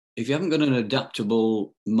if you haven't got an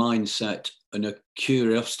adaptable mindset and a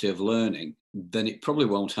curiosity of learning, then it probably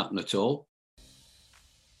won't happen at all.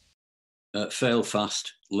 Fail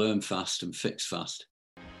fast, learn fast, and fix fast.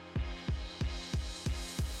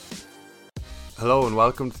 Hello and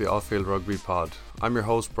welcome to the Off-Field Rugby Pod. I'm your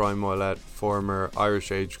host Brian Moylett, former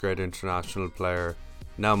Irish age grade international player,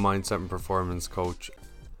 now mindset and performance coach.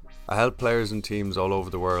 I help players and teams all over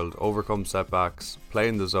the world overcome setbacks, play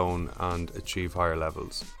in the zone and achieve higher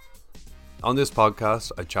levels. On this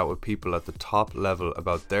podcast, I chat with people at the top level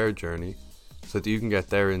about their journey so that you can get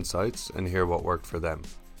their insights and hear what worked for them.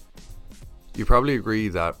 You probably agree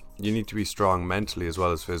that you need to be strong mentally as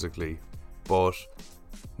well as physically, but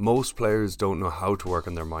most players don't know how to work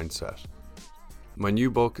on their mindset. My new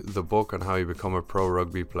book, The Book on How You Become a Pro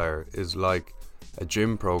Rugby Player, is like a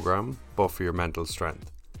gym program but for your mental strength.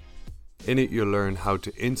 In it you'll learn how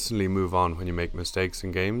to instantly move on when you make mistakes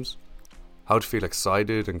in games, how to feel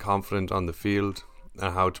excited and confident on the field,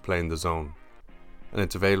 and how to play in the zone. And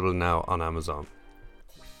it's available now on Amazon.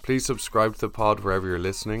 Please subscribe to the pod wherever you're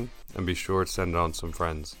listening and be sure to send it on to some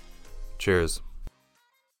friends. Cheers.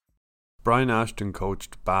 Brian Ashton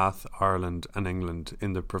coached Bath, Ireland and England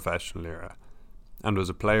in the professional era and was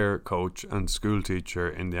a player, coach and school teacher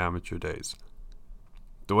in the amateur days.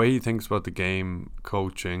 The way he thinks about the game,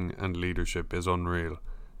 coaching and leadership is unreal,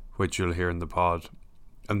 which you'll hear in the pod.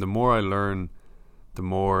 And the more I learn, the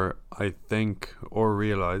more I think or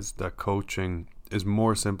realise that coaching is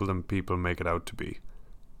more simple than people make it out to be.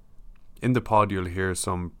 In the pod you'll hear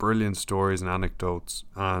some brilliant stories and anecdotes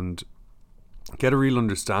and get a real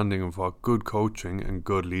understanding of what good coaching and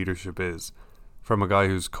good leadership is from a guy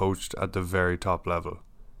who's coached at the very top level.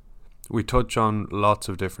 We touch on lots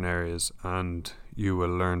of different areas and you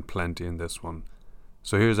will learn plenty in this one.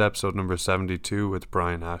 So here's episode number 72 with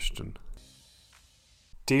Brian Ashton.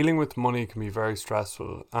 Dealing with money can be very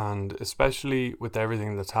stressful, and especially with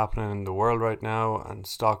everything that's happening in the world right now and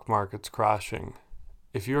stock markets crashing.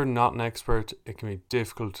 If you're not an expert, it can be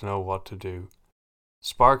difficult to know what to do.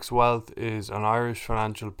 Sparks Wealth is an Irish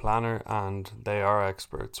financial planner and they are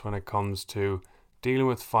experts when it comes to dealing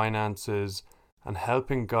with finances and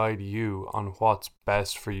helping guide you on what's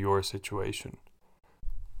best for your situation.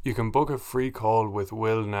 You can book a free call with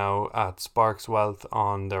Will now at Sparks Wealth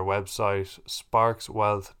on their website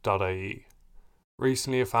sparkswealth.ie.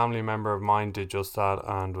 Recently a family member of mine did just that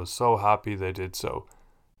and was so happy they did so.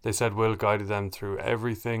 They said Will guided them through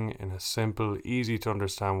everything in a simple, easy to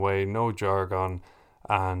understand way, no jargon,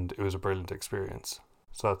 and it was a brilliant experience.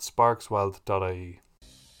 So that's sparkswealth.ie.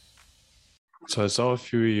 So I saw a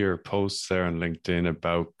few of your posts there on LinkedIn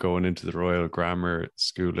about going into the Royal Grammar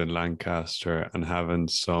School in Lancaster and having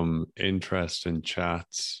some interesting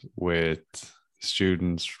chats with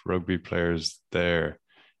students, rugby players there.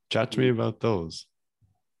 Chat to me about those.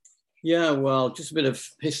 Yeah, well, just a bit of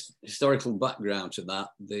historical background to that.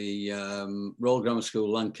 The Royal Grammar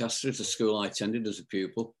School Lancaster is a school I attended as a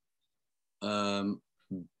pupil. I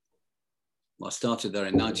started there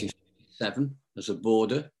in 1957 as a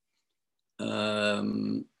boarder.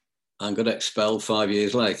 And got expelled 5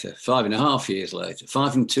 years later, 5.5 years later,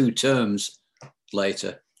 5 and 2 terms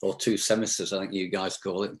later, or 2 semesters, I think you guys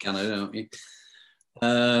call it in Canada, don't you?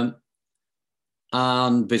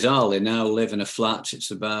 And bizarrely now live in a flat. It's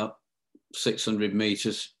about 600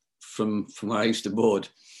 metres from where I used to board.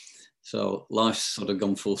 So life's sort of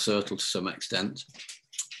gone full circle to some extent.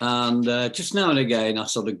 And just now and again, I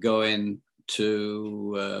sort of go in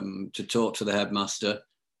to talk to the headmaster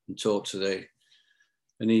and talk to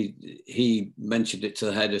and he mentioned it to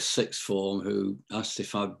the head of sixth form, who asked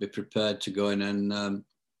if I'd be prepared to go in and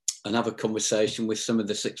have a conversation with some of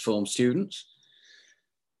the sixth form students.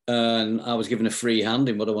 And I was given a free hand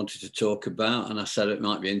in what I wanted to talk about, and I said it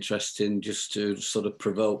might be interesting just to sort of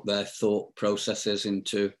provoke their thought processes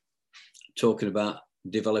into talking about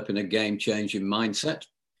developing a game-changing mindset.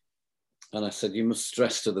 And I said, you must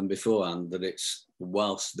stress to them beforehand that it's,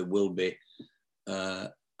 whilst there will be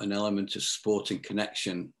an element of sporting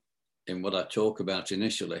connection in what I talk about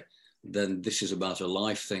initially, then this is about a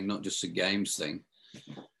life thing, not just a games thing.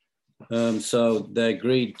 So they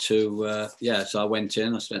agreed to, so I went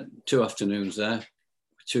in, I spent 2 afternoons there,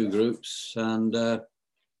 2 groups, and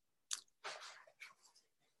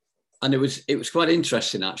it was quite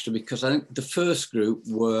interesting actually, because I think the first group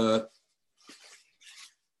were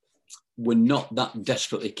not that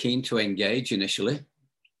desperately keen to engage initially.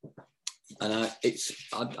 And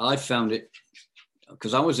I found it,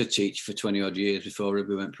 because I was a teacher for 20 odd years before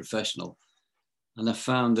rugby went professional. And I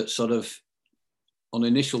found that sort of on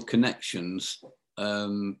initial connections,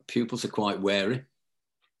 pupils are quite wary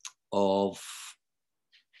of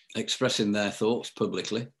expressing their thoughts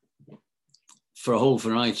publicly. for a whole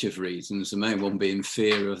variety of reasons. The main one being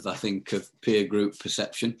fear of, I think, of peer group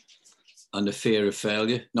perception and the fear of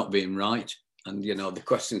failure, not being right. And, you know, the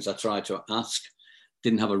questions I tried to ask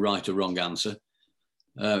didn't have a right or wrong answer.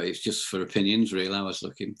 It's just for opinions, really, I was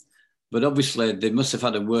looking. But obviously, they must have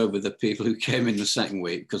had a word with the people who came in the second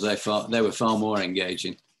week, because they were far more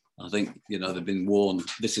engaging. I think, you know, they've been warned,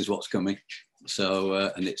 this is what's coming.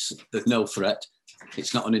 So, and there's no threat.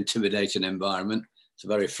 It's not an intimidating environment. It's a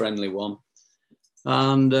very friendly one.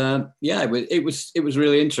 And yeah, it was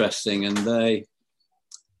really interesting. And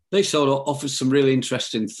they sort of offered some really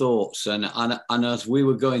interesting thoughts. And as we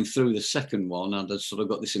were going through the second one, and I sort of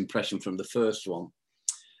got this impression from the first one,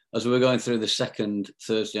 as we were going through the second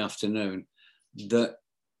Thursday afternoon, that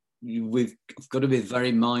we've got to be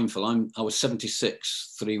very mindful. I was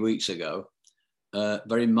 76 3 weeks ago,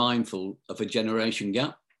 very mindful of a generation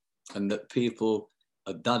gap, and that people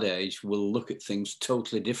at that age will look at things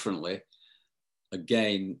totally differently,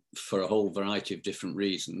 again, for a whole variety of different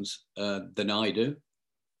reasons, than I do.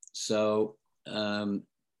 So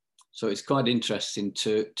it's quite interesting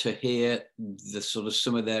to hear the sort of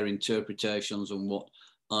some of their interpretations on what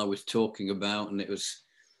I was talking about. And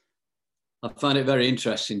I find it very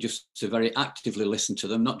interesting just to very actively listen to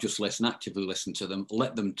them, not just listen, actively listen to them,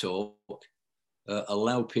 let them talk,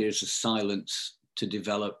 allow periods of silence to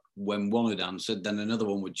develop. When one had answered, then another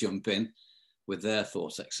one would jump in with their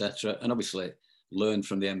thoughts, etc. And obviously learn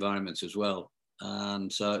from the environment as well. And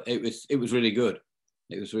so it was really good.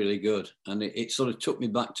 It was really good. And it sort of took me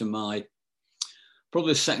back to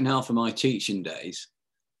probably the second half of my teaching days,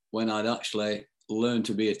 when I'd actually learned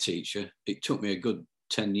to be a teacher. It took me a good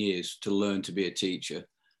 10 years to learn to be a teacher,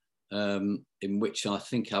 in which I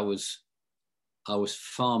think I was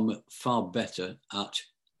far better at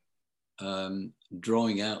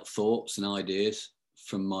drawing out thoughts and ideas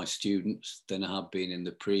from my students than I have been in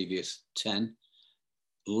the previous 10,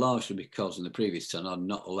 largely because in the previous 10 I'd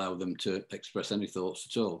not allowed them to express any thoughts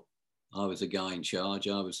at all. I was a guy in charge.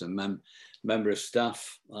 I was a member of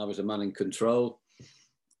staff. I was a man in control.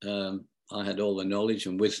 I had all the knowledge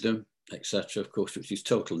and wisdom, etc., of course, which is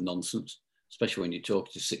total nonsense, especially when you talk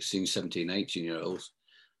to 16, 17, 18-year-olds.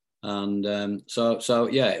 And so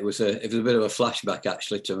yeah, it was a bit of a flashback,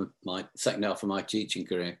 actually, to my second half of my teaching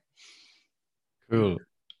career. Cool.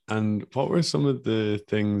 And what were some of the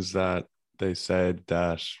things that they said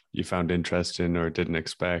that you found interesting or didn't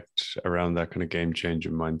expect around that kind of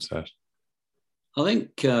game-changing mindset? I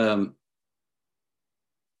think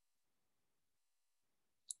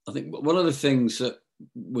one of the things that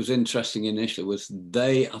was interesting initially was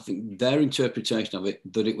I think their interpretation of it,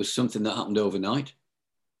 that it was something that happened overnight.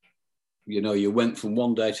 You know, you went from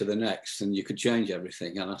one day to the next and you could change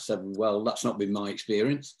everything. And I said, well, that's not been my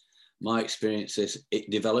experience. My experience is it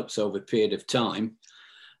develops over a period of time.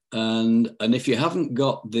 And if you haven't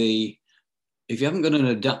got an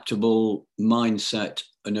adaptable mindset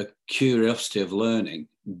and a curiosity of learning,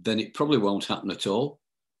 then it probably won't happen at all.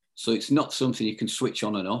 So it's not something you can switch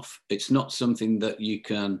on and off. It's not something that you're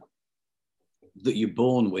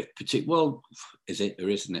born with. Well, is it or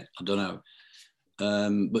isn't it? I don't know.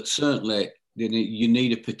 But certainly you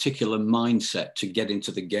need a particular mindset to get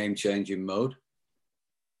into the game-changing mode.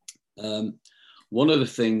 One of the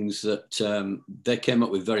things that they came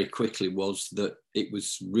up with very quickly was that it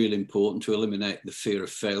was really important to eliminate the fear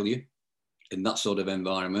of failure in that sort of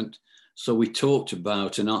environment. So we talked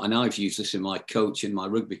about, and I've used this in my coaching, my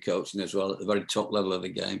rugby coaching as well, at the very top level of the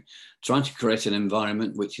game, trying to create an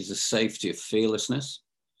environment which is a safety of fearlessness.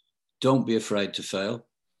 Don't be afraid to fail.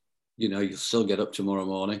 You know, you'll still get up tomorrow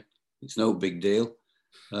morning. It's no big deal.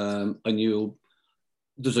 And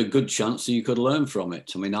there's a good chance that you could learn from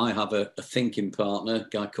it. I mean, I have a thinking partner, a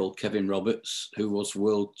guy called Kevin Roberts, who was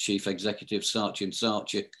World Chief Executive Saatchi &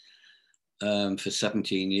 Saatchi for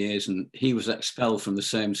 17 years. And he was expelled from the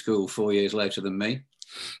same school 4 years later than me.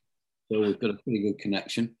 So we've got a pretty good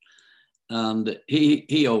connection. And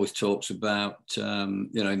he always talks about, you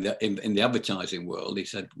know, in the advertising world, he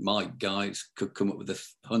said, my guys could come up with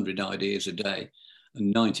 100 ideas a day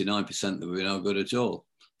and 99% of them were no good at all,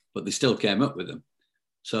 but they still came up with them.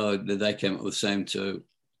 So they came up with the same to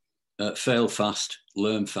fail fast,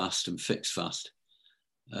 learn fast and fix fast,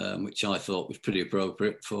 which I thought was pretty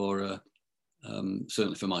appropriate for,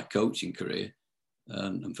 certainly for my coaching career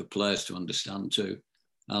and for players to understand too.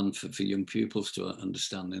 And for young pupils to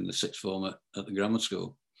understand in the sixth form at the grammar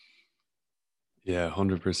school. Yeah,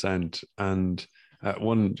 100%. And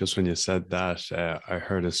just when you said that, I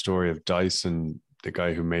heard a story of Dyson, the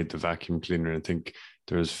guy who made the vacuum cleaner. I think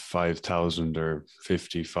there was 5,000 or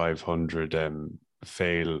 5,500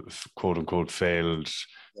 quote unquote failed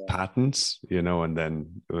patents, you know, and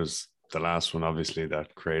then it was the last one, obviously,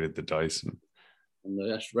 that created the Dyson. And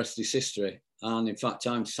the rest is history. And in fact,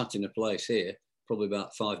 I'm sat in a place here, probably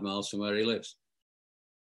about 5 miles from where he lives.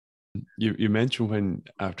 You mentioned when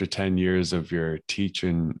after 10 years of your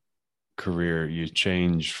teaching career, you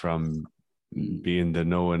changed from being the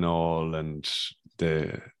know-and-all and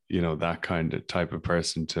the, you know, that kind of type of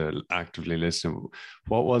person to actively listening.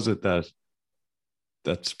 What was it that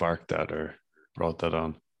sparked that or brought that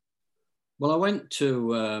on? Well, I went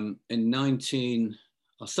to,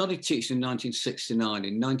 I started teaching in 1969.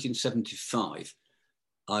 In 1975,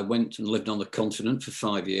 I went and lived on the continent for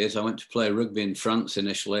 5 years. I went to play rugby in France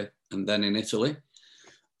initially and then in Italy.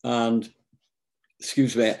 And,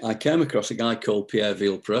 I came across a guy called Pierre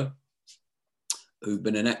Villepreux, who'd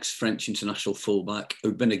been an ex-French international fullback,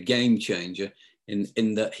 who'd been a game changer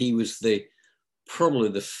in that he was probably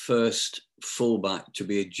the first fullback to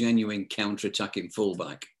be a genuine counter-attacking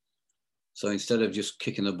fullback. So instead of just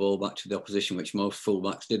kicking the ball back to the opposition, which most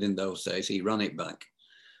fullbacks did in those days, he ran it back,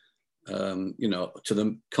 to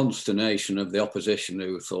the consternation of the opposition,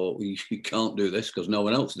 who thought, you can't do this because no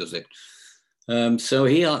one else does it. So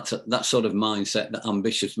he had that sort of mindset, that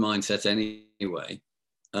ambitious mindset anyway.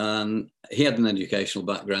 And he had an educational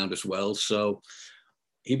background as well. So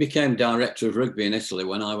he became director of rugby in Italy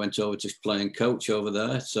when I went over to playing coach over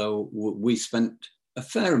there. So we spent a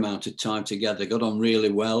fair amount of time together, got on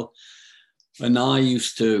really well. And I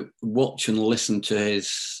used to watch and listen to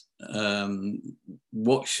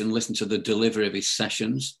the delivery of his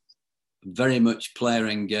sessions. Very much player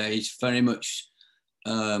engaged, very much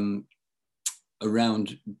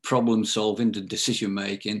around problem solving and decision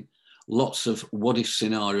making. Lots of what if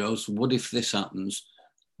scenarios. What if this happens?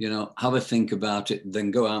 Have a think about it,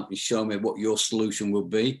 then go out and show me what your solution will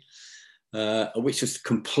be. Which is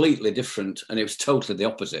completely different, and it was totally the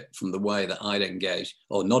opposite from the way that I'd engaged,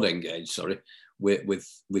 or not engaged, sorry, with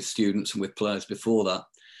students and with players before that.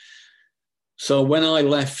 So when I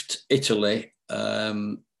left Italy,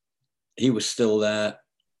 he was still there,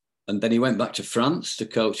 and then he went back to France to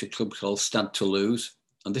coach a club called Stade Toulouse,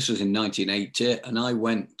 and this was in 1980, and I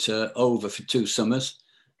went over for 2 summers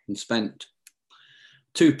and spent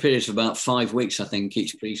 2 periods of about 5 weeks, I think,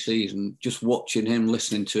 each pre-season, just watching him,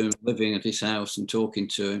 listening to him, living at his house and talking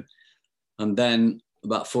to him. And then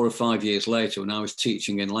about 4 or 5 years later, when I was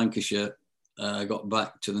teaching in Lancashire, I got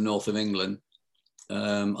back to the north of England.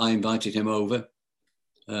 I invited him over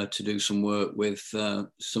to do some work with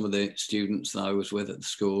some of the students that I was with at the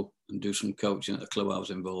school and do some coaching at the club I was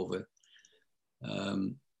involved with.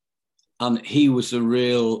 And he was the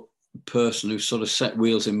real person who sort of set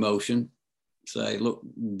wheels in motion. Say, look,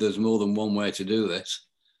 there's more than one way to do this.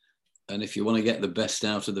 And if you want to get the best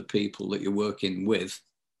out of the people that you're working with,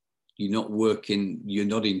 you're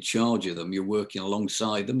not in charge of them. You're working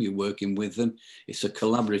alongside them. You're working with them. It's a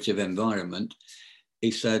collaborative environment.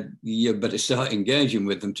 He said, you better start engaging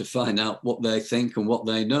with them to find out what they think and what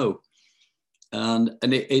they know. And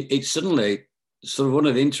it suddenly, sort of one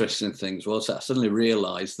of the interesting things was that I suddenly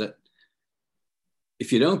realized that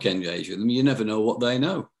if you don't engage with them, you never know what they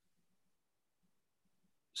know.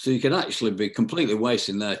 So you can actually be completely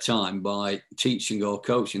wasting their time by teaching or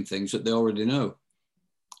coaching things that they already know.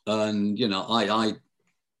 And, I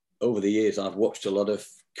over the years, I've watched a lot of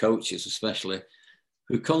coaches, especially,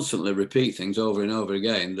 who constantly repeat things over and over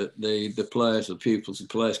again that the players, the pupils, the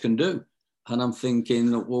players can do. And I'm thinking,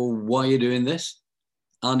 well, why are you doing this?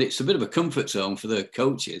 And it's a bit of a comfort zone for the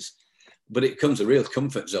coaches, but it becomes a real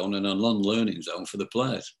comfort zone and a non-learning zone for the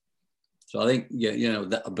players. So I think,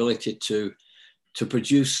 that ability to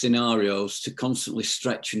produce scenarios, to constantly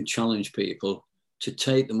stretch and challenge people, to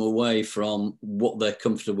take them away from what they're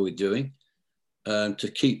comfortable with doing,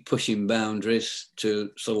 to keep pushing boundaries,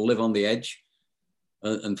 to sort of live on the edge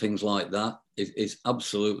and things like that is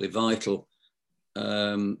absolutely vital.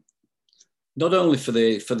 Not only for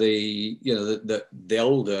the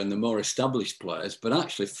older and the more established players, but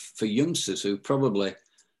actually for youngsters who probably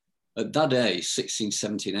at that age, 16,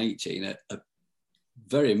 17, 18, are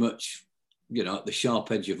very much at the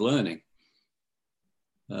sharp edge of learning.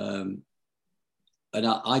 And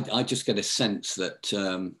I just get a sense that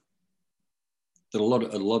that a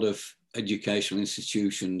lot of educational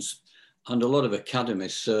institutions and a lot of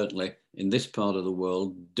academies, certainly in this part of the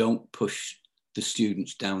world, don't push the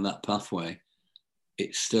students down that pathway.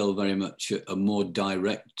 It's still very much a more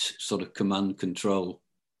direct sort of command control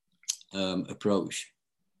approach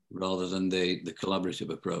rather than the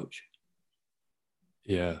collaborative approach.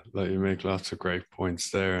 Yeah, like you make lots of great points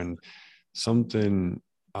there, and something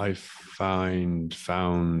I found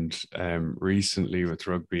recently with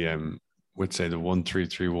rugby, would say the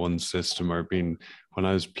 1-3-3-1 system, or being when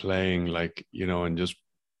I was playing, and just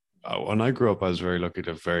when I grew up, I was very lucky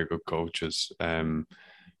to have very good coaches.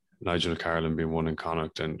 Nigel Carlin being one in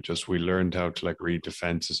Connacht, and just we learned how to like read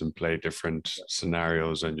defenses and play different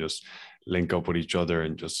scenarios and just link up with each other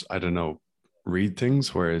and just, I don't know, read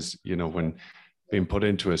things. Whereas, you know, when being put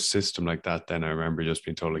into a system like that, then I remember just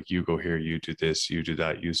being told, like, you go here, you do this, you do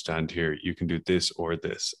that, you stand here, you can do this or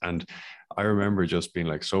this. And I remember just being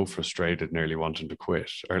like so frustrated, nearly wanting to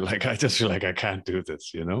quit, or like, I just feel like I can't do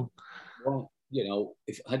this, you know? Well, you know,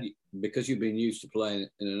 if had you, because you've been used to playing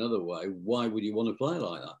in another way, why would you want to play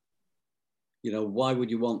like that? You know, why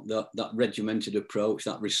would you want that regimented approach,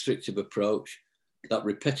 that restrictive approach, that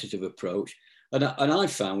repetitive approach? And I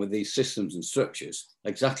found with these systems and structures,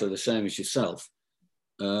 exactly the same as yourself,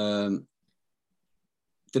 that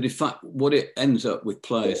in fact, what it ends up with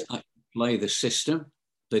players actually play the system.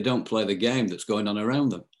 They don't play the game that's going on around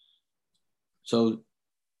them. So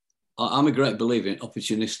I'm a great believer in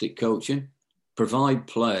opportunistic coaching. Provide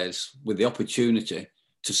players with the opportunity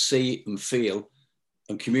to see and feel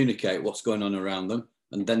and communicate what's going on around them,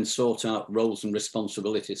 and then sort out roles and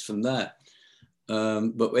responsibilities from there.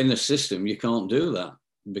 But in a system, you can't do that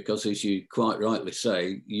because, as you quite rightly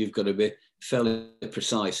say, you've got to be fairly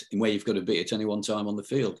precise in where you've got to be at any one time on the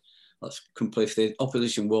field. That's complete. If the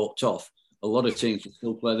opposition walked off, a lot of teams would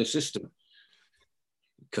still play the system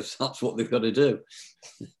because that's what they've got to do.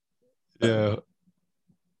 Yeah,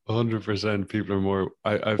 100%. People are more,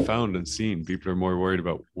 I've found and seen, people are more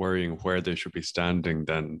worrying where they should be standing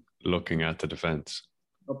than looking at the defence.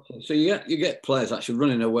 So you get players actually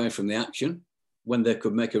running away from the action when they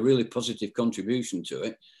could make a really positive contribution to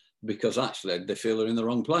it, because actually they feel they're in the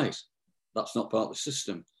wrong place. That's not part of the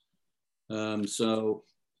system. So,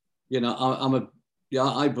 you know,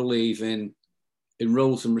 I believe in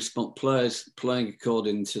roles and players playing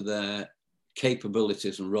according to their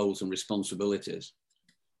capabilities and roles and responsibilities,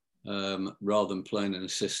 rather than playing in a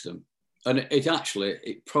system. And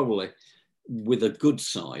it probably, with a good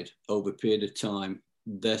side over a period of time,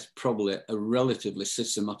 there's probably a relatively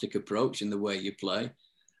systematic approach in the way you play,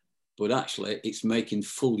 but actually it's making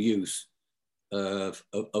full use of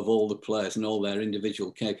all the players and all their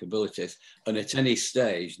individual capabilities. And at any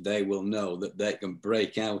stage, they will know that they can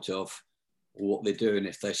break out of what they're doing.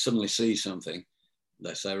 If they suddenly see something,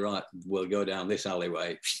 they say, right, we'll go down this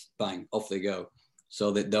alleyway, bang, off they go. So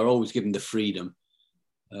that they're always given the freedom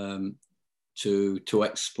to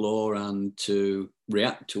explore and to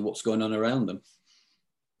react to what's going on around them.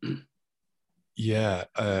 Yeah,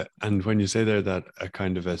 and when you say there that a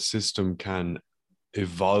kind of a system can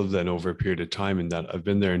evolve then over a period of time, and that I've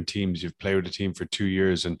been there in teams, you've played with a team for 2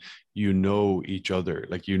 years and you know each other,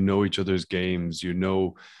 like you know each other's games, you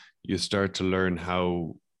know, you start to learn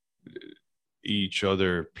how each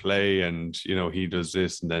other play, and you know he does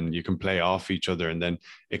this, and then you can play off each other, and then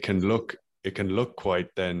it can look quite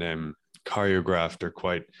then choreographed or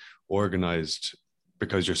quite organized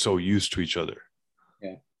because you're so used to each other.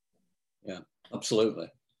 Yeah, absolutely.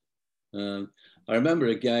 I remember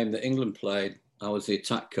a game that England played. I was the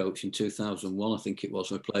attack coach in 2001, I think it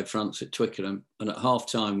was. We played France at Twickenham, and at half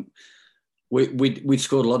time, we'd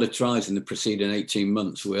scored a lot of tries in the preceding 18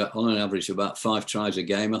 months. We're on an average of about 5 tries a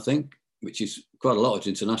game, I think, which is quite a lot at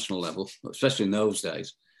international level, especially in those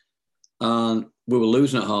days. And we were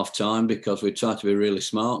losing at half time because we tried to be really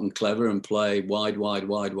smart and clever and play wide.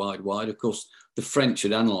 Of course, the French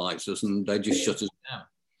had analysed us and they just shut us down.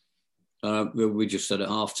 We just said at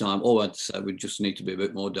half time, I'd said we just need to be a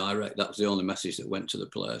bit more direct. That was the only message that went to the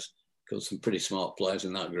players, because some pretty smart players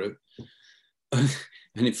in that group. And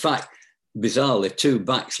in fact, bizarrely, 2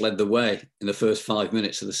 backs led the way in the first 5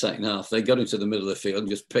 minutes of the second half. They got into the middle of the field and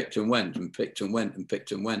just picked and went. And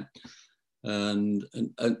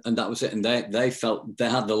that was it. And they felt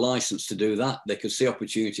they had the license to do that. They could see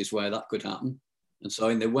opportunities where that could happen. And so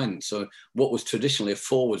in they went. So what was traditionally a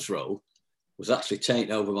forwards role was actually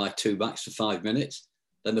taken over by 2 backs for 5 minutes.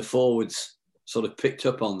 Then the forwards sort of picked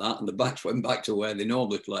up on that and the backs went back to where they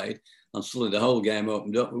normally played. And suddenly the whole game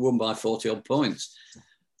opened up. We won by 40 odd points.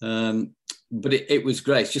 But it was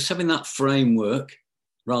great. Just having that framework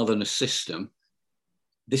rather than a system.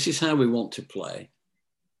 This is how we want to play.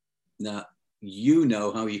 Now, you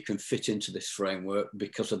know how you can fit into this framework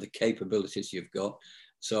because of the capabilities you've got.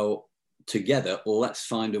 So together, let's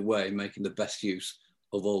find a way making the best use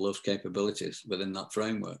of all those capabilities within that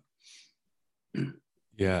framework.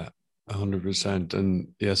 Yeah, 100%. And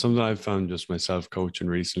yeah, something I've found just myself coaching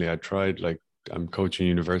recently, I tried, like, I'm coaching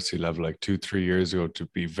university level like 2-3 years ago, to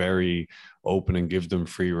be very open and give them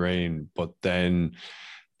free rein. But then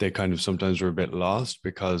they kind of sometimes were a bit lost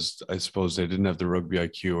because I suppose they didn't have the rugby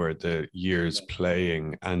IQ or the years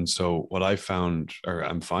playing. And so what I found, or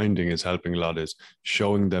I'm finding is helping a lot, is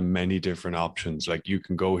showing them many different options. Like, you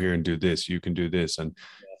can go here and do this, you can do this, and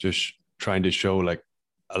just trying to show like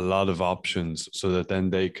a lot of options so that then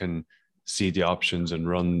they can see the options and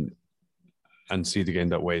run and see the game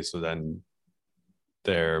that way. So then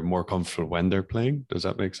they're more comfortable when they're playing. Does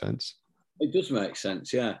that make sense? It does make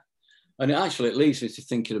sense, yeah. And it leads me to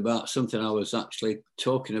thinking about something I was actually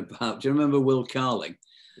talking about. Do you remember Will Carling?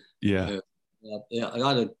 Yeah. Yeah, I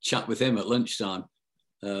had a chat with him at lunchtime.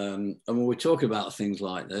 And we were talking about things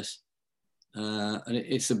like this. And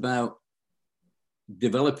it's about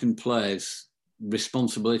developing players'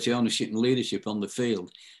 responsibility, ownership and leadership on the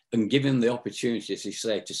field, and giving them the opportunity, as you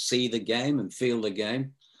say, to see the game and feel the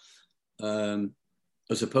game,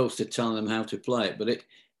 as opposed to telling them how to play it. But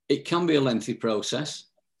it can be a lengthy process.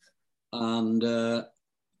 And,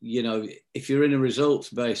 if you're in a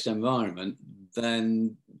results-based environment,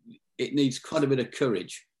 then it needs quite a bit of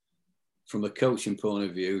courage from a coaching point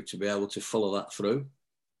of view to be able to follow that through.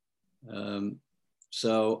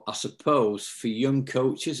 So I suppose for young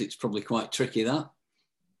coaches, it's probably quite tricky that,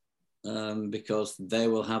 because they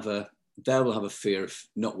will have a fear of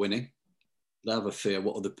not winning. They have a fear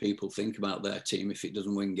what other people think about their team if it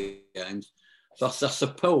doesn't win games. So I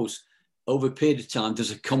suppose over a period of time,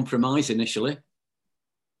 there's a compromise initially.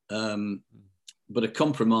 But a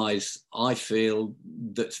compromise, I feel,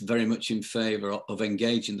 that's very much in favour of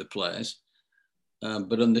engaging the players,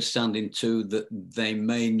 but understanding too that they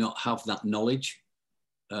may not have that knowledge,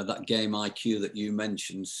 that game IQ that you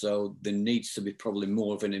mentioned. So there needs to be probably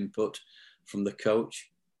more of an input from the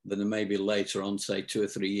coach than there may be later on, say 2 or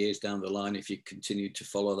 3 years down the line, if you continue to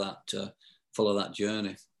follow that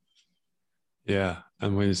journey. Yeah.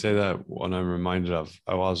 And when you say that, what I'm reminded of,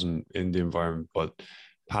 I wasn't in the environment, but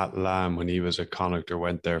Pat Lam, when he was at Connacht or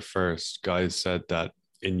went there first, guys said that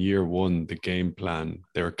in year one, the game plan,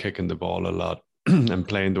 they were kicking the ball a lot and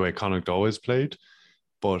playing the way Connacht always played.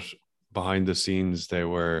 But behind the scenes, they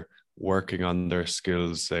were working on their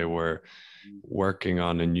skills. They were working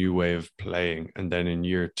on a new way of playing. And then in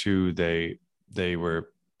year two, they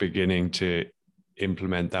were beginning to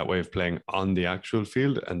implement that way of playing on the actual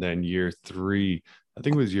field. And then year three, I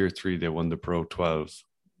think it was year three, they won the Pro 12.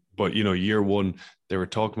 But, year one, they were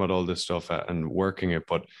talking about all this stuff and working it,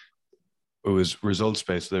 but it was results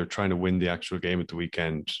based. So they were trying to win the actual game at the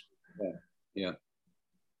weekend. Yeah.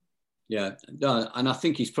 No, and I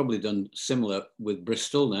think he's probably done similar with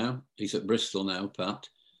Bristol now. He's at Bristol now, Pat.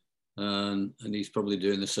 And he's probably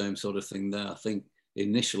doing the same sort of thing there. I think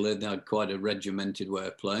initially they had quite a regimented way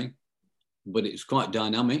of playing, but it was quite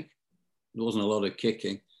dynamic. There wasn't a lot of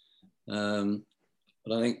kicking.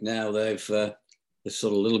 But I think now there's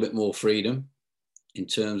sort of a little bit more freedom in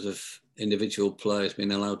terms of individual players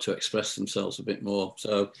being allowed to express themselves a bit more.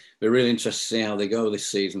 So we're really interested to see how they go this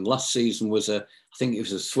season. Last season was I think it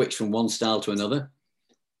was a switch from one style to another,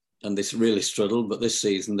 and this really struggled. But this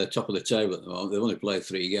season, they're top of the table at the moment. They've only played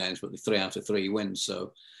 3 games, but they're 3 out of 3 wins. So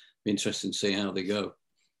it'll be interesting to see how they go.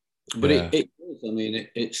 But yeah.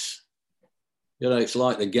 It's it's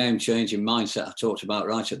like the game-changing mindset I talked about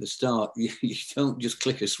right at the start. You don't just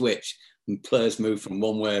click a switch and players move from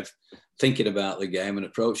one way of thinking about the game and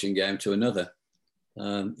approaching game to another.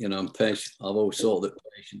 And patience. I've always thought that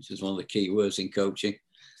patience is one of the key words in coaching.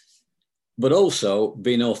 But also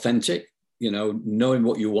being authentic, knowing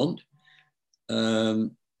what you want.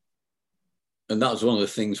 And that was one of the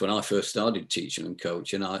things when I first started teaching and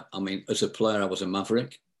coaching. I mean, as a player, I was a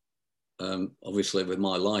maverick. Obviously, with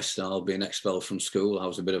my lifestyle, being expelled from school, I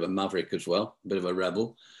was a bit of a maverick as well, a bit of a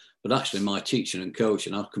rebel. But actually, my teaching and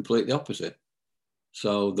coaching, I was completely opposite.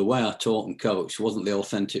 So the way I taught and coached wasn't the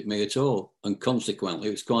authentic me at all. And consequently,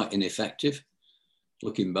 it was quite ineffective,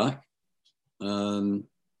 looking back. So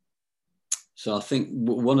I think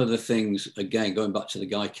one of the things, again, going back to the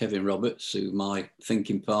guy, Kevin Roberts, who my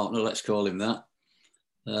thinking partner, let's call him that,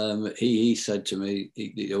 he said to me,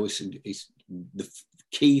 he always said, the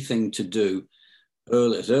key thing to do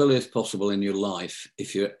as early as possible in your life,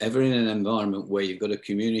 if you're ever in an environment where you've got to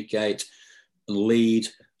communicate and lead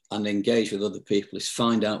and engage with other people, is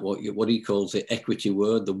find out what he calls the equity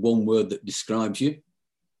word, the one word that describes you,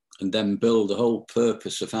 and then build the whole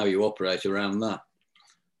purpose of how you operate around that.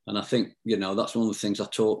 And I think, that's one of the things I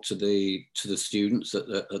talk to the students at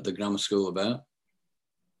the grammar school about.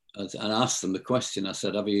 And I asked them the question. I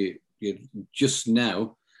said, have you just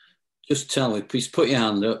tell me, please put your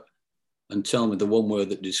hand up and tell me the one word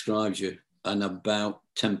that describes you. And about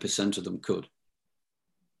 10% of them could.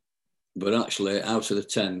 But actually, out of the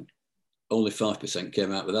 10, only 5%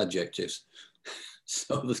 came out with adjectives.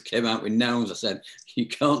 So others came out with nouns. I said, you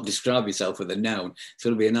can't describe yourself with a noun. It's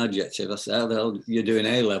going to be an adjective. I said, how the hell, you're doing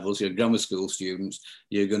A-levels, you're grammar school students,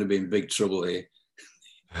 you're going to be in big trouble here.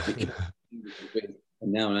 A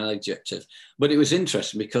noun, an adjective. But it was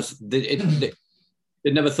interesting because they'd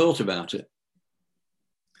never thought about it.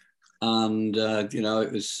 And,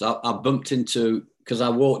 it was, I bumped into, because I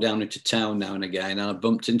walk down into town now and again, and I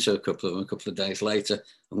bumped into a couple of them a couple of days later,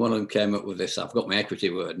 and one of them came up with this, I've got my equity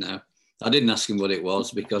word now. I didn't ask him what it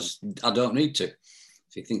was because I don't need to.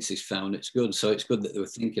 If he thinks he's found it's good. So it's good that they were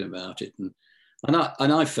thinking about it. And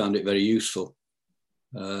I found it very useful.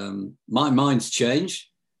 My mind's changed.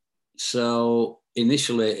 So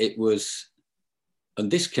initially it was,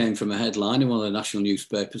 and this came from a headline in one of the national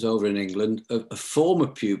newspapers over in England. A former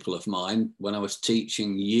pupil of mine, when I was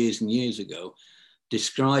teaching years and years ago,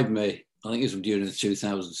 described me, I think it was during the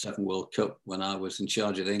 2007 World Cup when I was in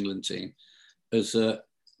charge of the England team, as a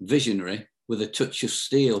visionary with a touch of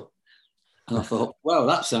steel. And I thought, wow,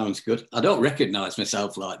 that sounds good. I don't recognise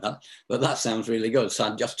myself like that, but that sounds really good. So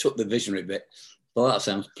I just took the visionary bit. Well, that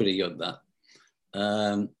sounds pretty good,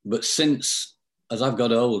 that. But since, as I've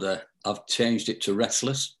got older, I've changed it to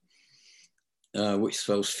restless, which I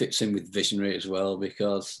suppose fits in with visionary as well,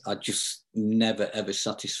 because I just never, ever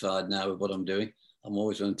satisfied now with what I'm doing. I'm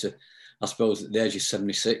always going to, I suppose at the age of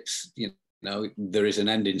 76, there is an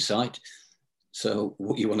end in sight. So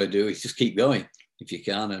what you want to do is just keep going if you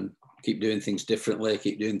can, and keep doing things differently,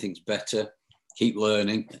 keep doing things better, keep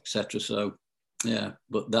learning, etc. So, yeah,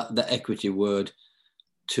 but that equity word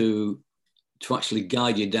to actually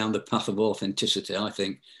guide you down the path of authenticity, I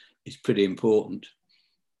think, is pretty important.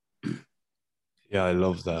 Yeah, I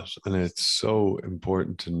love that. And it's so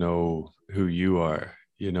important to know who you are,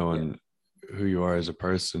 and who you are as a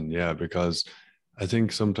person. Yeah, because I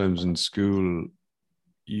think sometimes in school,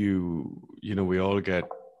 we all get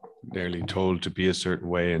nearly told to be a certain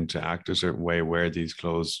way and to act a certain way, wear these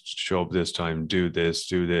clothes, show up this time, do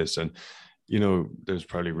this. And, there's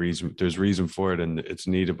probably reason for it and it's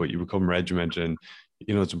needed, but you become regimented and,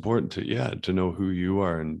 it's important to know who you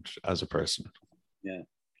are and as a person. Yeah.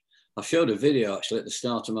 I showed a video actually at the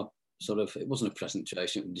start of my it wasn't a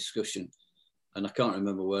presentation, it was a discussion. And I can't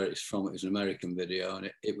remember where it's from. It was an American video and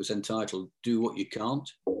it was entitled, Do What You Can't.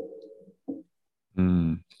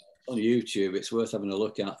 On YouTube, it's worth having a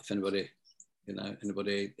look at if anybody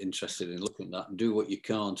interested in looking at that. Do what you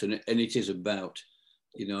can't. And it is about,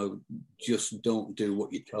 just don't do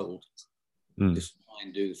what you're told. Just try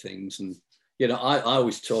and do things. And, I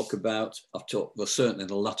always talk about, certainly in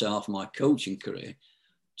the latter half of my coaching career,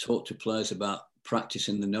 talk to players about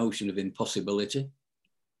practicing the notion of impossibility.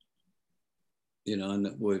 And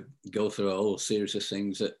that we go through a whole series of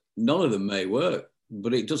things that none of them may work,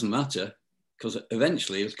 but it doesn't matter, because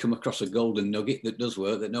eventually you'll come across a golden nugget that does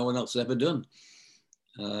work that no one else has ever done.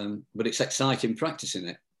 But it's exciting practicing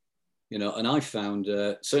it, and I found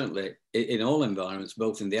certainly in all environments,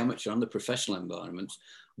 both in the amateur and the professional environments,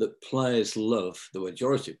 that players love, the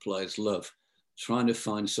majority of players love trying to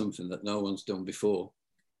find something that no one's done before.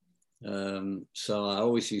 So I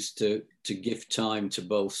always used to give time to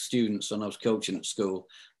both students when I was coaching at school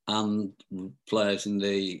and players in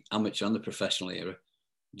the amateur and the professional era,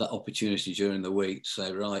 that opportunity during the week to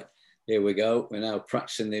say, right, here we go. We're now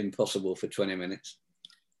practicing the impossible for 20 minutes.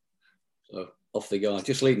 So off they go. I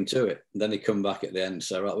just lead them to it. And then they come back at the end and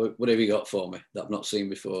say, right, what have you got for me that I've not seen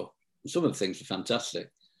before? And some of the things are fantastic.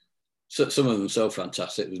 So, some of them so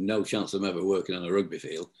fantastic, there's no chance of them ever working on a rugby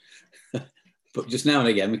field. But just now and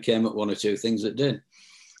again, we came up one or two things that did.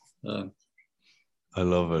 I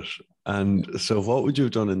love it. And so what would you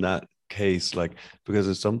have done in that case? Because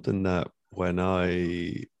it's something that when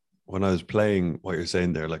I was playing what you're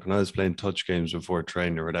saying there, when I was playing touch games before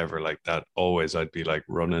training or whatever, like that, always I'd be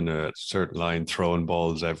running a certain line, throwing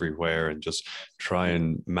balls everywhere and just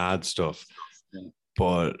trying mad stuff. Yeah.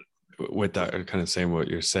 But with that, kind of saying what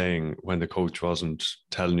you're saying, when the coach wasn't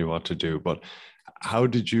telling you what to do, but how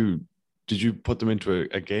did you put them into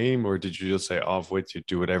a game, or did you just say, off with you,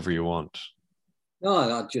 do whatever you want? No,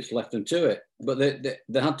 I just left them to it. But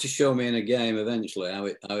they had to show me in a game eventually how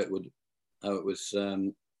it was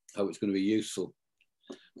going to be useful.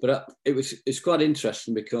 But it's quite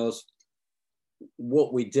interesting, because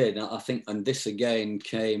what we did, I think, and this again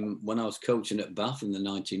came when I was coaching at Bath in the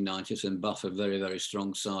 1990s, and Bath, a very, very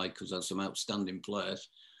strong side because they had some outstanding players.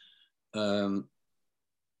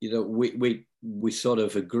 We sort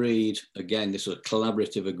of agreed, again, this was a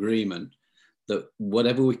collaborative agreement, that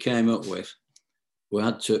whatever we came up with, we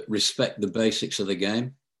had to respect the basics of the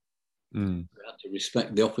game. We had to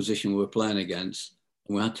respect the opposition we were playing against,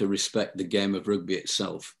 and we had to respect the game of rugby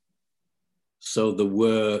itself. So there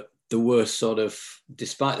were there were sort of,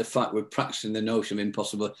 despite the fact we're practicing the notion of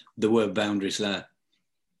impossible, there were boundaries there.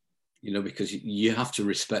 You know, because you have to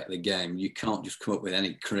respect the game. You can't just come up with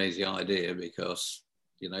any crazy idea because,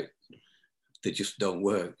 you know, they just don't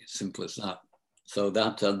work. Simple as that. So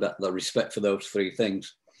that respect for those three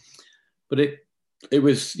things. But it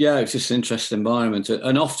was just an interesting environment.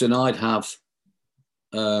 And often I'd have,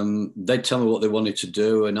 they'd tell me what they wanted to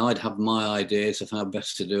do, and I'd have my ideas of how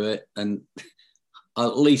best to do it. And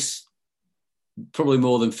at least probably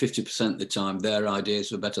more than 50% of the time, their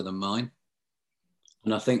ideas were better than mine.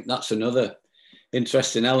 And I think that's another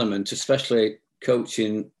interesting element, especially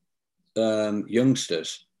coaching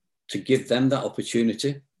youngsters, to give them that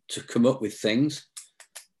opportunity to come up with things.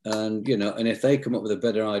 And, you know, and if they come up with a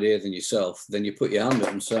better idea than yourself, then you put your hand up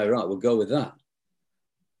and say, right, we'll go with that.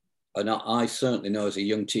 And I certainly know as a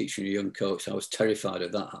young teacher and a young coach, I was terrified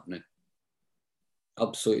of that happening.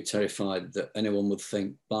 Absolutely terrified that anyone would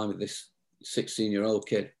think, blimey, this 16-year-old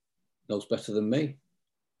kid knows better than me.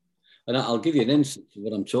 And I'll give you an instance of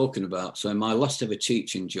what I'm talking about. So in my last ever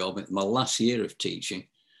teaching job, my last year of teaching,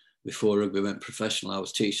 before rugby went professional, I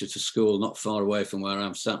was teacher to school not far away from where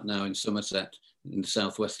I'm sat now in Somerset, in the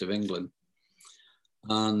southwest of England.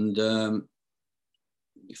 And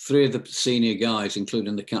three of the senior guys,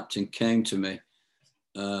 including the captain, came to me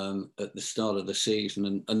at the start of the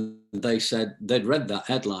season, and they said they'd read that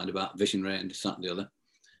headline about visionary and this, that, and the other.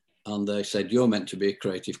 And they said, you're meant to be a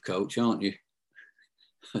creative coach, aren't you?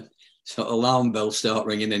 So alarm bells start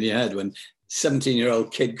ringing in your head when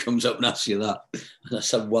 17-year-old kid comes up and asks you that. And I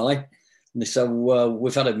said, why? And they said, well,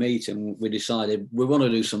 we've had a meeting. We decided we want to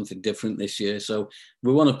do something different this year. So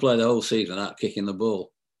we want to play the whole season without kicking the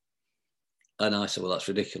ball. And I said, well, that's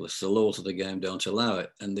ridiculous. The laws of the game don't allow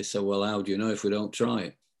it. And they said, well, how do you know if we don't try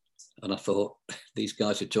it? And I thought, these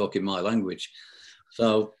guys are talking my language.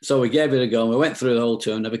 So we gave it a go. And we went through the whole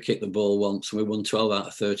term, never kicked the ball once. And we won 12 out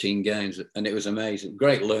of 13 games. And it was amazing.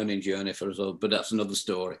 Great learning journey for us all. But that's another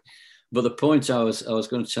story. But the point I was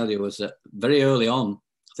going to tell you was that very early on,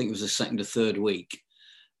 I think it was the second or third week,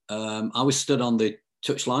 I was stood on the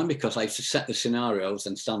touchline because I used to set the scenarios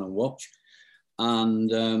and stand and watch. And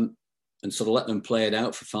sort of let them play it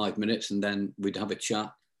out for 5 minutes, and then we'd have a chat.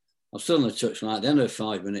 I was still on the touchline. At the end of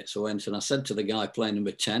 5 minutes, I went and I said to the guy playing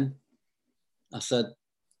number 10, I said,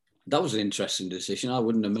 that was an interesting decision. I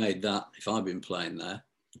wouldn't have made that if I'd been playing there.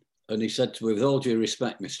 And he said to me, with all due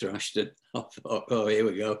respect, Mr. Ashton, I thought, oh, here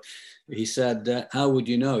we go. He said, how would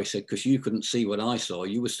you know? He said, because you couldn't see what I saw.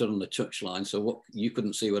 You were stood on the touchline, so you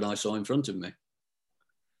couldn't see what I saw in front of me.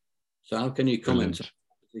 So how can you comment on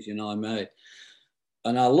the decision I made?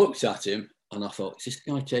 And I looked at him and I thought, is this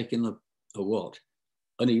guy taking a what?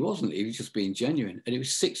 And he wasn't. He was just being genuine. And he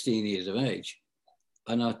was 16 years of age.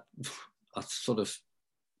 And I sort of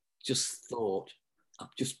just thought, I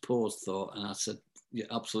just paused, thought, and I said, you're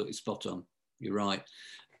absolutely spot on. You're right.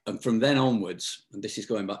 And from then onwards, and this is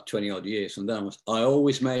going back 20 odd years, from then onwards, I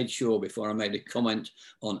always made sure before I made a comment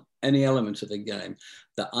on any element of the game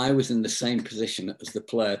that I was in the same position as the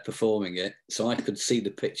player performing it, so I could see the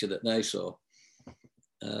picture that they saw.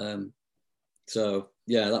 So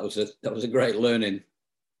yeah, that was a great learning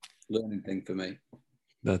thing for me.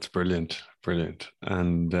 That's brilliant.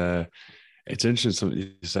 And it's interesting something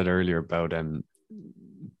you said earlier about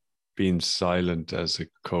being silent as a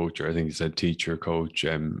coach, or I think you said teacher, coach,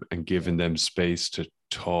 and giving them space to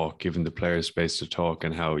talk, giving the players space to talk,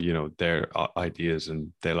 and how, you know, their ideas,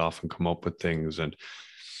 and they'll often come up with things. And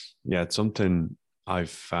yeah, it's something I've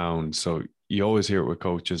found. So you always hear it with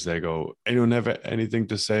coaches, they go, anyone have anything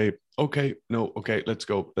to say? Okay, no, okay, let's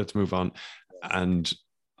go, let's move on. And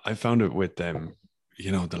I found it with them,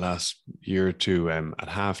 you know, the last year or two, at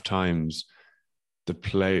half times, the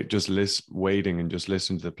play just waiting and just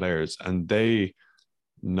listen to the players, and they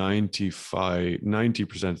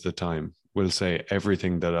 90% of the time will say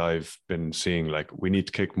everything that I've been seeing, like, we need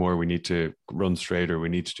to kick more, we need to run straighter, we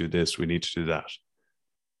need to do this, we need to do that.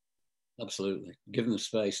 Absolutely. Give them the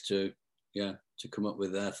space to come up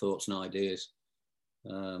with their thoughts and ideas.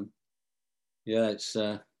 It's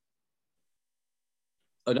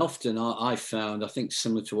and often I found, I think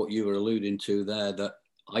similar to what you were alluding to there, that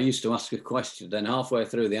I used to ask a question, then halfway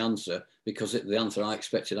through the answer, because the answer I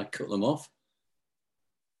expected, I cut them off.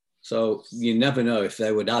 So you never know if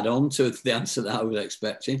they would add on to the answer that I was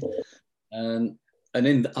expecting. And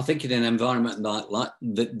I think in an environment like that,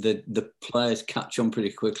 the players catch on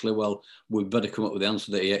pretty quickly. Well, we'd better come up with the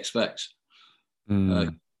answer that he expects.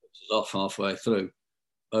 Off halfway through.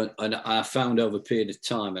 And I found over a period of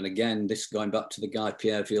time, and again, this going back to the guy,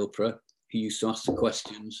 Pierre Villepreux, he used to ask the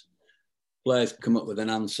questions. Players come up with an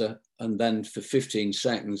answer, and then for 15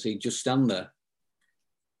 seconds, he'd just stand there.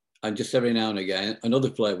 and just every now and again, another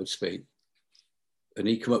player would speak, and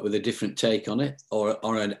he'd come up with a different take on it, or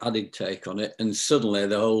an added take on it, and suddenly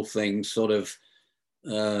the whole thing sort of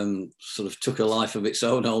took a life of its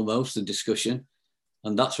own, almost, the discussion,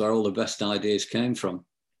 and that's where all the best ideas came from.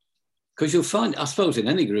 Because you'll find, I suppose, in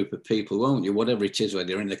any group of people, won't you, whatever it is, whether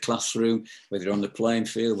you're in the classroom, whether you're on the playing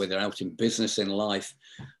field, whether you're out in business, in life,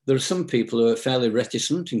 there are some people who are fairly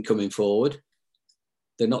reticent in coming forward.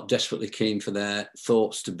 They're not desperately keen for their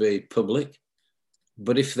thoughts to be public.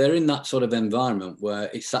 But if they're in that sort of environment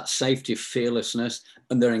where it's that safety of fearlessness,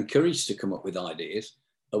 and they're encouraged to come up with ideas,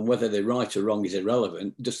 and whether they're right or wrong is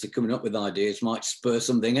irrelevant, just the coming up with ideas might spur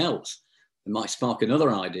something else. It might spark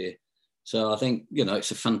another idea. So I think,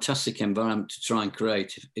 it's a fantastic environment to try and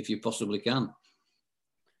create if you possibly can.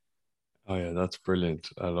 Oh yeah, that's brilliant.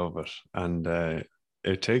 I love it. And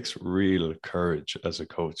it takes real courage as a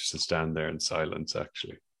coach to stand there in silence,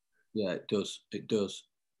 actually. Yeah, it does. It does.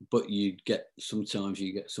 But sometimes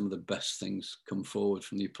you get some of the best things come forward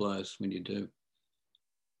from your players when you do.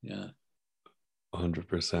 Yeah.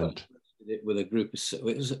 100%. With a group of,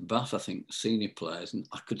 it was at Bath, I think, senior players, and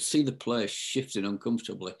I could see the players shifting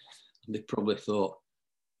uncomfortably. And they probably thought,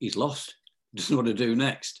 he's lost, doesn't know what to do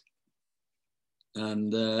next.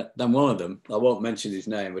 And then one of them, I won't mention his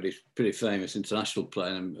name, but he's a pretty famous international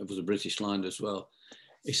player and was a British lineman as well.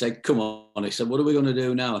 He said, come on. He said, what are we going to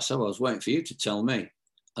do now? I said, well, I was waiting for you to tell me.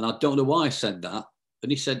 And I don't know why I said that.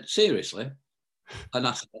 And he said, seriously? And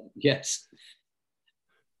I said, yes.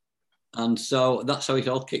 And so that's how it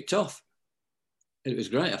all kicked off. It was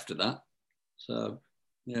great after that. So,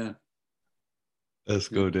 yeah. That's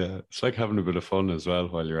good, yeah. It's like having a bit of fun as well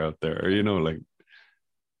while you're out there, like.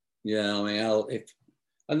 Yeah, I mean,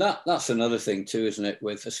 and that's another thing too, isn't it?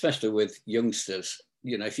 Especially with youngsters,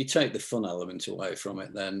 if you take the fun element away from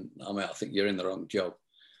it, then I think you're in the wrong job,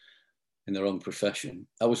 in the wrong profession.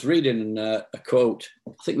 I was reading a quote,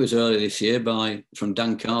 I think it was earlier this year, from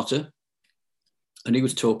Dan Carter, and he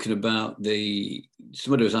was talking about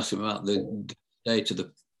somebody was asking about the state of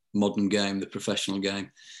the modern game, the professional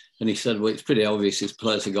game. And he said, well, it's pretty obvious his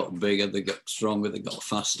players have got bigger, they got stronger, they got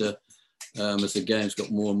faster as the game's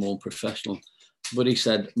got more and more professional. But he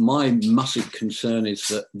said, my massive concern is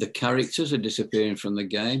that the characters are disappearing from the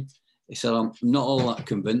game. He said, I'm not all that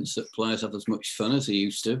convinced that players have as much fun as they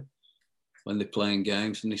used to when they're playing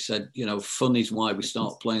games. And he said, fun is why we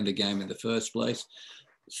start playing the game in the first place.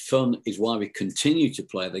 Fun is why we continue to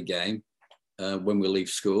play the game when we leave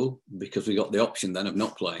school, because we got the option then of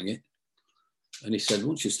not playing it. And he said,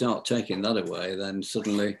 once you start taking that away, then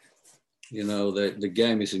suddenly, the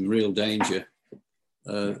game is in real danger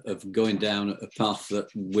of going down a path that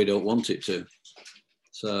we don't want it to.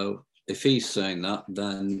 So if he's saying that,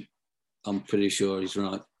 then I'm pretty sure he's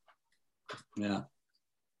right. Yeah.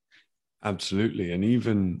 Absolutely. And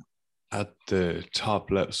even at the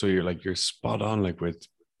top level, so you're spot on, like with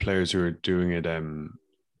players who are doing it,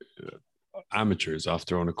 amateurs off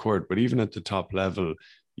their own accord, but even at the top level,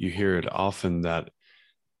 you hear it often that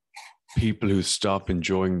people who stop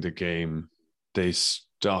enjoying the game, they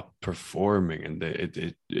stop performing, and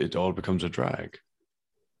it all becomes a drag.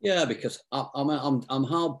 Yeah, because I'm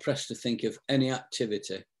hard pressed to think of any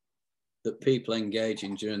activity that people engage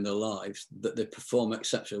in during their lives that they perform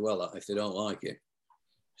exceptionally well at if they don't like it.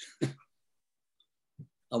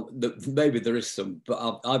 Maybe there is some,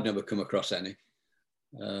 but I've never come across any.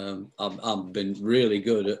 I've been really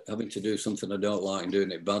good at having to do something I don't like and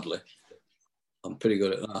doing it badly. I'm pretty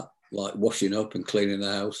good at that, like washing up and cleaning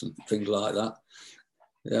the house and things like that.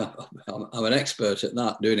 Yeah, I'm an expert at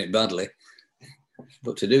that, doing it badly.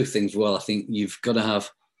 But to do things well, I think you've got to have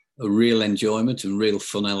a real enjoyment and real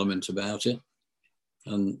fun element about it.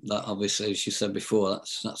 And that, obviously, as you said before,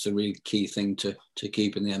 that's a really key thing to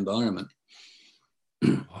keep in the environment.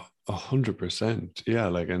 100%. Yeah,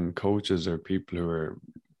 and coaches or people who are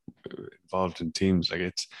involved in teams,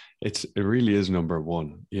 it really is number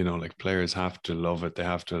one. Players have to love it. They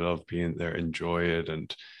have to love being there, enjoy it,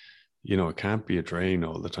 and it can't be a drain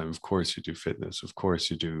all the time. Of course you do fitness, of course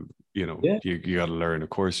you do, you got to learn, of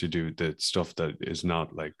course you do the stuff that is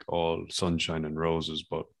not like all sunshine and roses.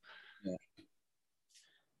 But yeah.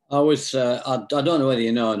 I don't know whether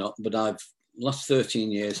you know or not, but last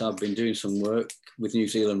 13 years I've been doing some work with New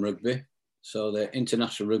Zealand Rugby. So the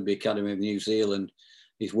International Rugby Academy of New Zealand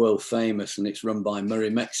is world famous, and it's run by Murray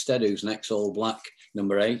Mexted, who's an ex-All Black,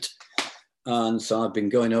 number 8. And so I've been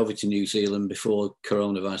going over to New Zealand before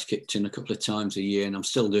coronavirus kicked in a couple of times a year, and I'm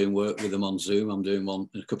still doing work with them on Zoom. I'm doing one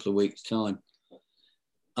in a couple of weeks' time.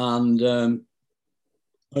 And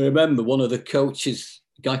I remember one of the coaches,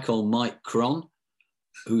 a guy called Mike Cron,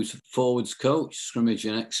 who's forwards coach, scrimmage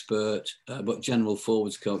and expert, but general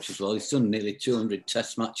forwards coach as well. He's done nearly 200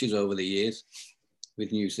 test matches over the years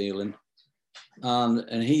with New Zealand.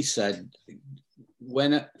 And he said,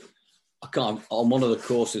 on one of the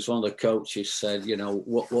courses, one of the coaches said, you know,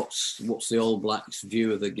 what's the All Blacks'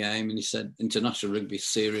 view of the game? And he said, international rugby is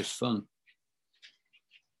serious fun.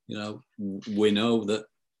 You know, we know that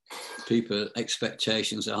people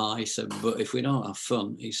expectations are high. He said, but if we don't have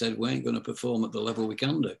fun, he said, we ain't going to perform at the level we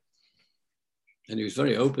can do. And he was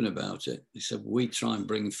very open about it. He said, we try and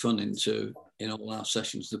bring fun in all our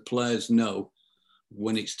sessions. The players know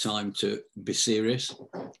when it's time to be serious,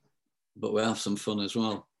 but we have some fun as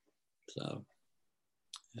well. So,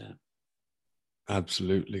 yeah.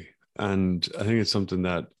 Absolutely. And I think it's something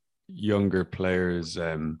that younger players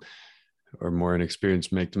or more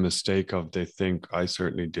inexperienced make the mistake of. They think, I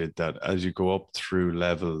certainly did, that as you go up through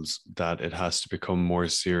levels, that it has to become more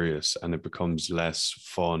serious and it becomes less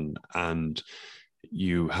fun, and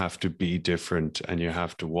you have to be different and you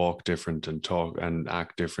have to walk different and talk and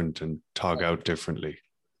act different and talk out differently.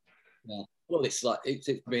 Yeah. Well, it's like it's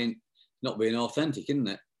been not being authentic, isn't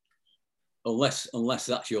it? Unless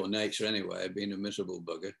that's your nature anyway, being a miserable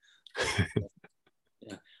bugger.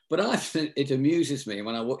 Yeah. But it amuses me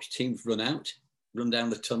when I watch teams run down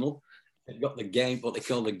the tunnel. They've got what they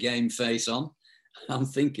call the game face on. I'm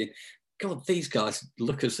thinking, God, these guys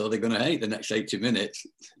look as though they're going to hate the next 80 minutes.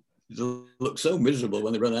 They look so miserable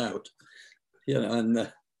when they run out. You know,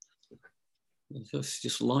 and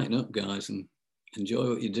just lighten up, guys, and enjoy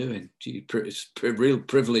what you're doing. It's a real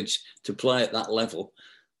privilege to play at that level.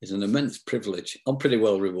 It's an immense privilege. I'm pretty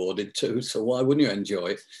well rewarded too, so why wouldn't you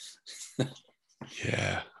enjoy it?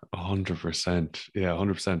 Yeah, 100%. Yeah,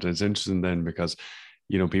 100%. It's interesting then because,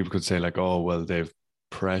 you know, people could say like, oh, well, they've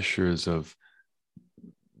pressures of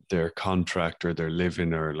their contract or their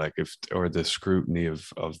living or like or the scrutiny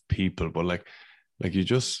of people. But like you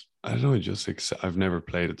just, I don't know, I've never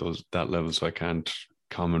played at that level, so I can't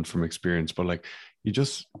comment from experience, but like you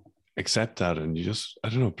just accept that and you just, I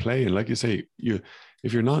don't know, play. And like you say,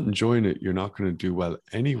 if you're not enjoying it, you're not going to do well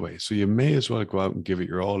anyway. So you may as well go out and give it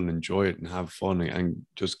your all and enjoy it and have fun and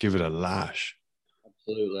just give it a lash.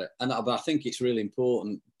 Absolutely. And I think it's really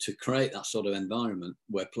important to create that sort of environment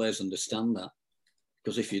where players understand that.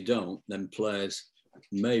 Because if you don't, then players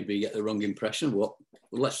maybe get the wrong impression of what,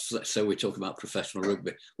 let's say we talk about professional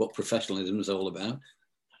rugby, what professionalism is all about.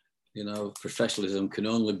 You know, professionalism can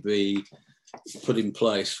only be put in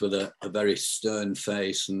place with a very stern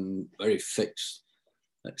face and very fixed,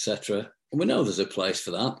 etc. And we know there's a place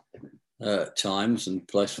for that at times, and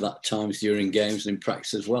place for that times during games and in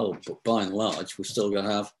practice as well. But by and large, we're still going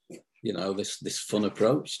to have, you know, this fun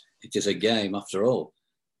approach. It is a game after all.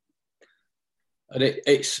 And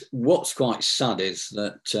it's what's quite sad is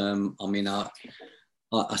that I mean, I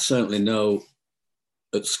certainly know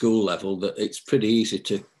at school level that it's pretty easy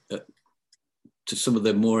to some of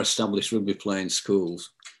the more established rugby playing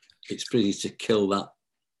schools, it's pretty easy to kill that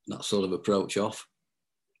sort of approach off,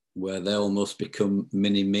 where they almost become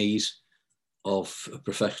mini me's of a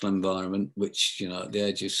professional environment, which, you know, at the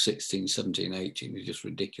age of 16, 17, 18 is just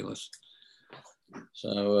ridiculous.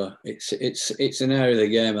 So it's an area of the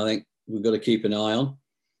game I think we've got to keep an eye on,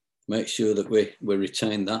 make sure that we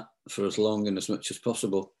retain that for as long and as much as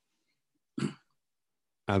possible.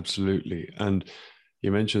 Absolutely. And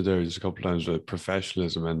you mentioned there's a couple of times with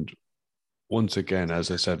professionalism, and once again, as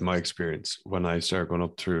I said, my experience when I started going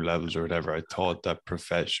up through levels or whatever, I thought that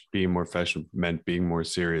being more professional meant being more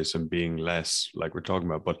serious and being less like we're talking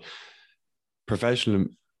about. But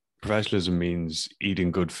professionalism means eating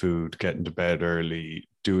good food, getting to bed early,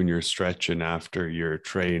 doing your stretching after your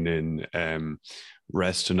training,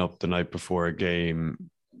 resting up the night before a game.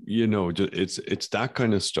 You know, it's that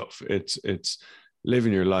kind of stuff. It's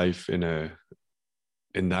living your life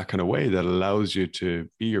in that kind of way that allows you to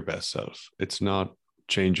be your best self. It's not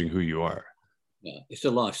changing who you are. Yeah, it's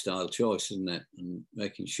a lifestyle choice, isn't it? And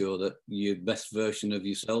making sure that you're the best version of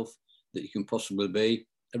yourself that you can possibly be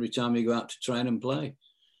every time you go out to train and play.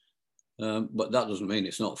 But that doesn't mean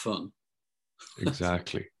it's not fun.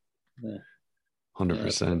 Exactly. Yeah.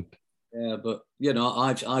 100%. Yeah, but you know,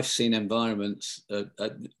 I've seen environments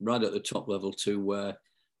right at the top level too, where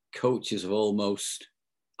coaches have almost,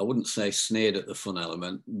 I wouldn't say sneered at the fun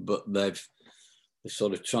element, but they've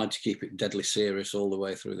sort of tried to keep it deadly serious all the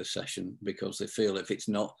way through the session, because they feel if it's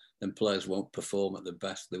not, then players won't perform at their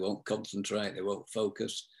best. They won't concentrate. They won't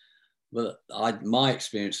focus. But my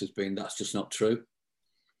experience has been that's just not true.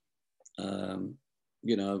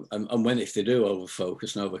 You know, and when if they do over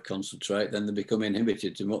focus and over concentrate, then they become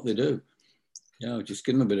inhibited in what they do. You know, just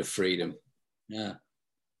give them a bit of freedom. Yeah,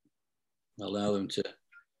 allow them to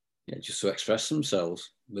just to express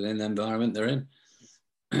themselves within the environment they're in.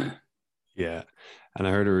 Yeah. And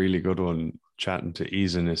I heard a really good one chatting to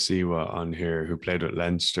Iza Nasiwa on here, who played with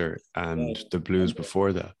Leinster and the Blues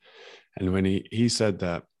before that. And when he said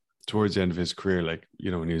that towards the end of his career, like,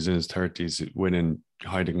 when he was in his 30s, winning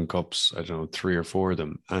Heineken Cups, I don't know, 3 or 4 of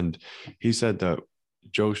them. And he said that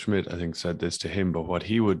Joe Schmidt, I think, said this to him, but what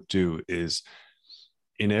he would do is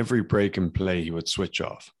in every break and play, he would switch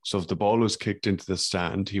off. So if the ball was kicked into the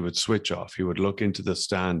stand, he would switch off. He would look into the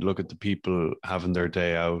stand, look at the people having their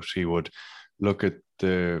day out. He would look at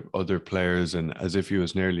the other players and as if he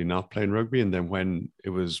was nearly not playing rugby. And then when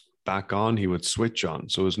it was back on, he would switch on.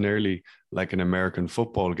 So it was nearly like an American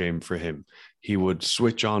football game for him. He would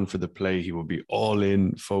switch on for the play. He would be all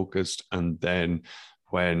in, focused. And then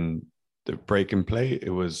when the break and play,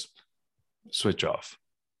 it was switch off.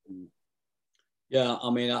 Yeah,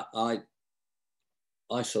 I mean, I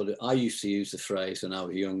used to use the phrase when I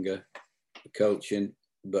was younger, coaching,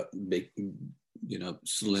 but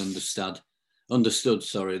suddenly understood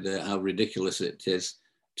how ridiculous it is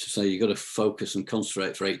to say you got to focus and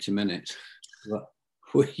concentrate for 80 minutes.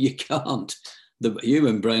 Well, you can't. The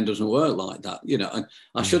human brain doesn't work like that, And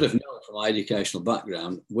I should have known from my educational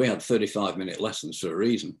background, we had 35-minute lessons for a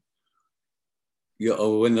reason.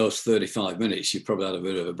 In those 35 minutes, you probably had a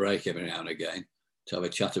bit of a break every now and again to have a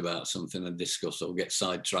chat about something and discuss or get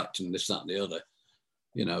sidetracked and this, that, and the other.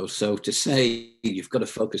 So to say you've got to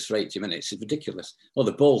focus for 80 minutes is ridiculous. Well,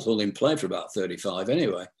 the ball's only in play for about 35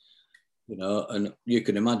 anyway, and you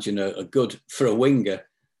can imagine a good, for a winger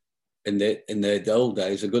in the old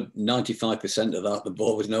days, a good 95% of that, the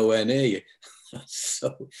ball was nowhere near you.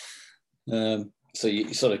 So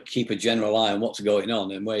you sort of keep a general eye on what's going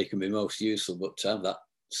on and where you can be most useful, but to have that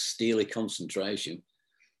steely concentration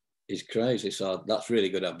is crazy. So that's really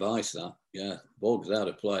good advice, that. Yeah, ball goes out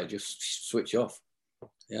of play, just switch off.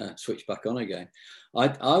 Yeah, switch back on again.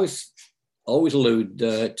 I was always allude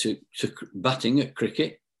to batting at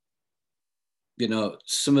cricket.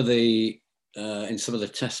 Some of the in some of the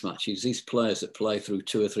test matches, these players that play through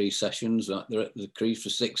 2 or 3 sessions, they're at the crease for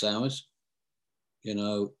 6 hours.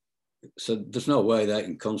 So there's no way they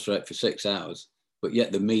can concentrate for 6 hours, but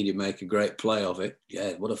yet the media make a great play of it.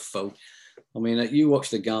 Yeah, what a folk. I mean, you watch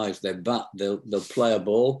the guys, they bat, they'll play a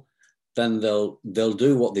ball, then they'll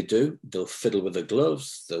do what they do. They'll fiddle with the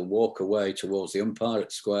gloves. They'll walk away towards the umpire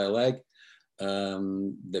at square leg.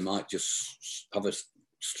 They might just have a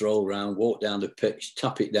stroll round, walk down the pitch,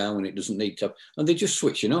 tap it down when it doesn't need to, and they're just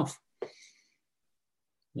switching off.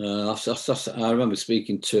 I remember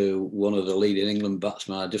speaking to one of the leading England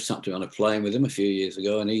batsmen. I just happened to be on a plane with him a few years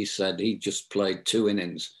ago, and he said he just played 2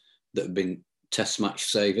 innings that had been test match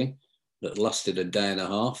saving, that lasted a day and a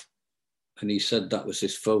half. And he said that was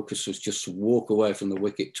his focus, was just to walk away from the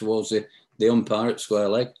wicket towards the umpire at square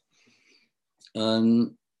leg,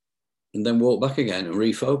 and then walk back again and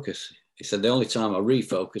refocus. He said the only time I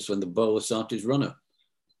refocused when the bowler started his run-up.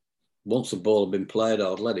 Once the ball had been played,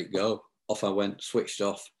 I'd let it go. Off I went, switched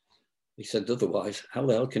off. He said, otherwise, how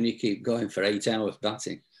the hell can you keep going for 8 hours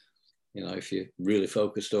batting? If you're really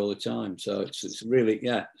focused all the time. So it's really,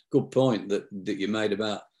 good point that you made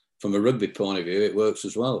about, from a rugby point of view, it works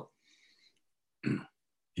as well.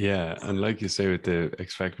 Yeah, and like you say, with the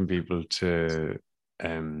expecting people to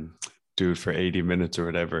do it for 80 minutes or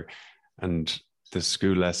whatever, and the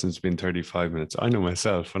school lesson's been 35 minutes. I know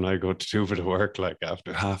myself, when I go to do a bit of work, like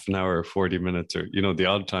after half an hour or 40 minutes, or, the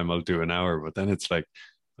odd time I'll do an hour, but then it's like,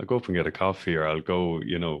 I'll go up and get a coffee, or I'll go,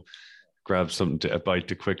 grab something a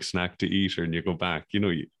bite, a quick snack to eat, and you go back.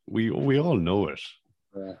 We all know it.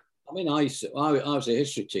 Yeah. I mean, I was a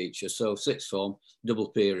history teacher, so 6th form, double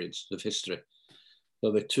periods of history.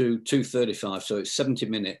 So they're 2:35, so it's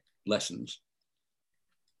 70-minute lessons.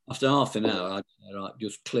 After half an hour, I'd say, right,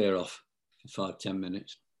 just clear off for 5-10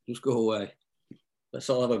 minutes. Just go away. Let's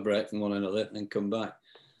all have a break from one another and come back.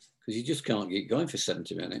 Because you just can't keep going for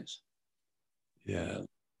 70 minutes. Yeah.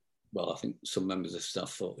 Well, I think some members of staff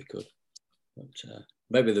thought they could. But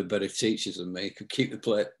maybe they're better teachers than me, could keep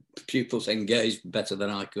the pupils engaged better than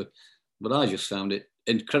I could. But I just found it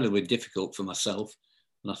incredibly difficult for myself.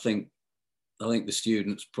 And I think the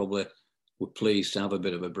students probably were pleased to have a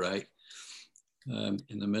bit of a break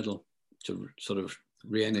in the middle to sort of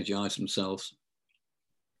re-energize themselves.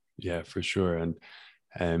 Yeah, for sure. And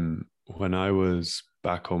when I was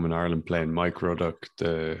back home in Ireland playing, Mike Ruddock,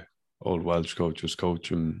 the old Welsh coach, was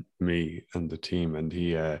coaching me and the team, and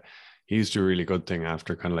he used to do a really good thing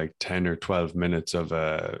after kind of like 10 or 12 minutes of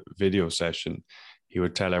a video session. He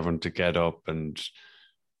would tell everyone to get up and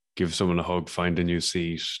give someone a hug, find a new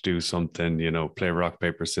seat, do something, play rock,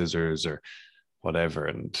 paper, scissors or whatever.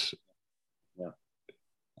 And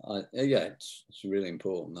Yeah, it's really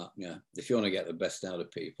important that, yeah, if you want to get the best out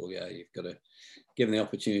of people, yeah, you've got to give them the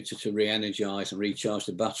opportunity to re-energise and recharge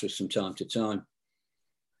the batteries from time to time.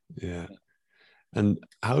 Yeah. And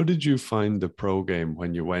how did you find the pro game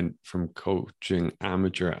when you went from coaching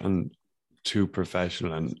amateur and to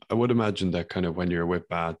professional? And I would imagine that kind of when you're with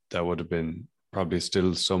Bath, that would have been probably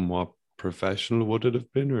still somewhat professional. Would it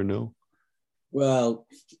have been or no? Well,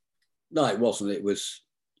 no, it wasn't. It was,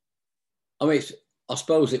 I mean, I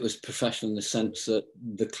suppose it was professional in the sense that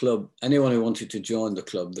the club, anyone who wanted to join the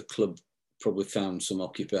club probably found some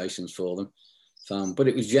occupations for them. But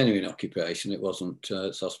it was genuine occupation. It wasn't, so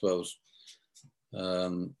I suppose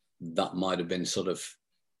that might have been sort of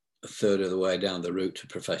a third of the way down the route to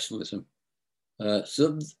professionalism.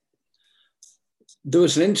 So there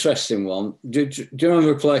was an interesting one. Do you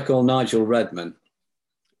remember a player called Nigel Redman?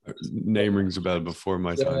 Name rings a bell before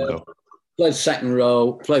my time, though. Played second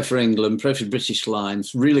row, played for England, played for British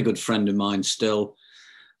Lions, really good friend of mine still.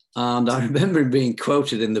 And I remember him being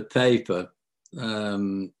quoted in the paper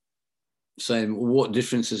saying, what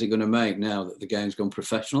difference is it going to make now that the game's gone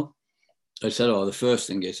professional? I said, the first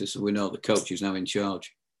thing is that we know the coach is now in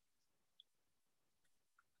charge.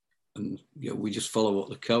 And we just follow what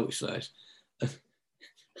the coach says.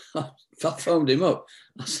 I phoned him up.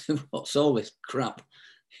 I said, what's all this crap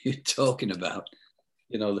you're talking about?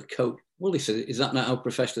 The coach. Well, he said, is that not how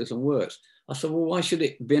professionalism works? I said, well, why should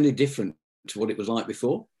it be any different to what it was like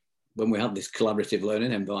before when we had this collaborative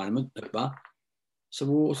learning environment at Bath? So,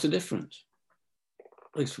 well, what's the difference?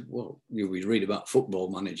 Well, we read about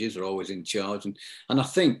football managers are always in charge. And I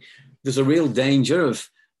think there's a real danger of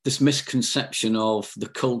this misconception of the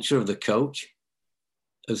culture of the coach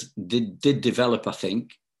did develop, I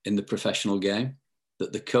think, in the professional game,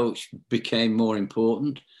 that the coach became more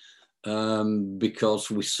important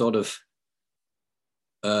because we sort of,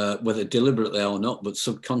 whether deliberately or not, but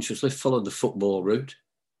subconsciously followed the football route,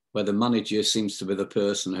 where the manager seems to be the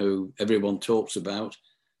person who everyone talks about,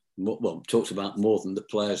 talks about more than the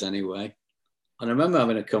players anyway. And I remember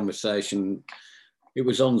having a conversation, it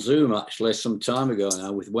was on Zoom actually some time ago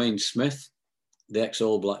now, with Wayne Smith, the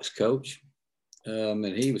ex-All Blacks coach. And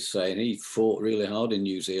he was saying he fought really hard in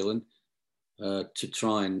New Zealand to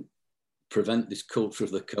try and prevent this culture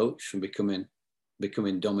of the coach from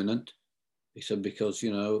becoming dominant. He said, because,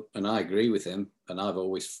 and I agree with him, and I've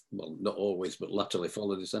always, well, not always, but latterly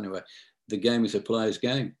followed this anyway, the game is a player's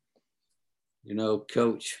game.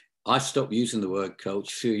 Coach, I stopped using the word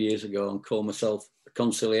coach a few years ago and called myself a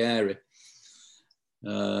consigliere,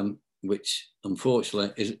 which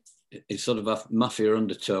unfortunately is sort of a mafia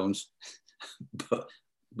undertones. but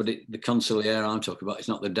the consigliere I'm talking about is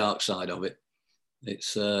not the dark side of it. It's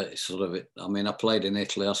sort of it. I mean, I played in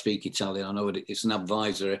Italy. I speak Italian. I know it's an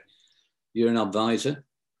advisory. You're an advisor,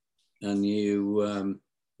 and you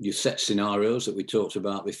set scenarios that we talked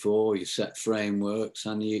about before. You set frameworks,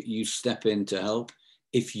 and you step in to help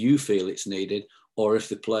if you feel it's needed, or if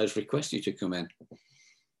the players request you to come in.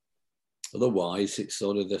 Otherwise, it's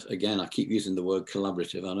sort of again, I keep using the word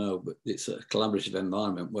collaborative, I know, but it's a collaborative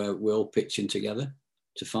environment where we're all pitching together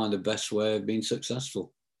to find the best way of being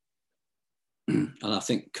successful. And I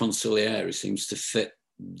think consigliere seems to fit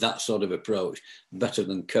that sort of approach better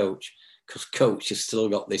than coach, because coach has still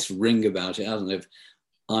got this ring about it, hasn't it?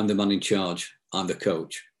 I'm the man in charge, I'm the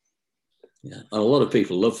coach. Yeah. And a lot of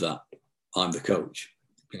people love that. I'm the coach.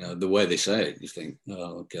 The way they say it, you think,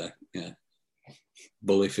 oh, okay, yeah,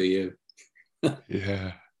 bully for you.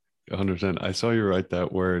 Yeah, 100%. I saw you write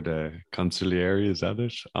that word, consigliere, is that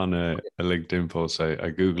it? On a LinkedIn post. I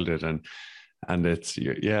Googled it and it's,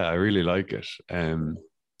 yeah, I really like it.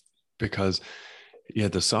 Because, yeah,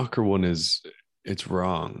 the soccer one it's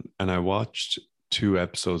wrong. And I watched 2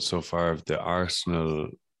 episodes so far of the Arsenal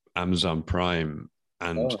Amazon Prime,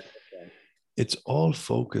 and it's all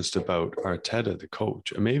focused about Arteta, the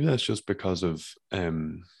coach. And maybe that's just because of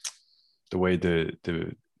the way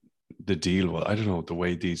the deal, well, I don't know, the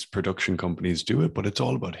way these production companies do it, but it's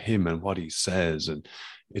all about him and what he says. And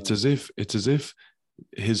it's as if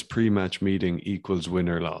his pre-match meeting equals win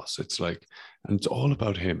or loss. It's like, and it's all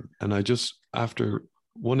about him. And I just, after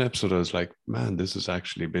one episode, I was like, man, this is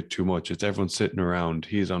actually a bit too much. It's everyone sitting around.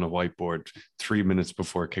 He's on a whiteboard 3 minutes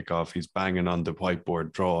before kickoff. He's banging on the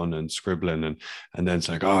whiteboard, drawing and scribbling. And then it's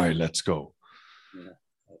like, all right, let's go. Yeah,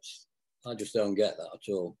 I just don't get that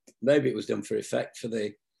at all. Maybe it was done for effect for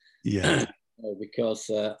the, yeah, because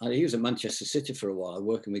he was at Manchester City for a while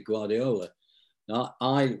working with Guardiola. Now,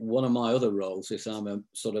 one of my other roles is I'm a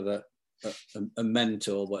sort of a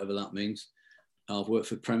mentor, whatever that means. I've worked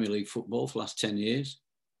for Premier League football for the last 10 years,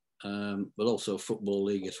 but also Football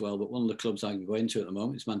League as well. But one of the clubs I can go into at the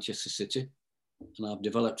moment is Manchester City. and I've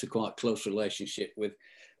developed a quite close relationship with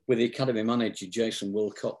the academy manager, Jason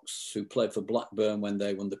Wilcox, who played for Blackburn when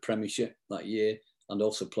they won the Premiership that year, and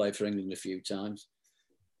also played for England a few times.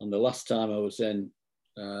 And the last time I was in,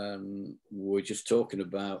 we were just talking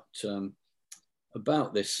about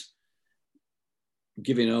this,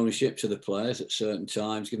 giving ownership to the players at certain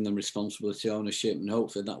times, giving them responsibility, ownership, and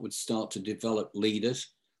hopefully that would start to develop leaders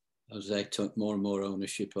as they took more and more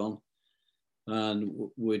ownership on. And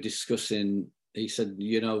we're discussing, he said,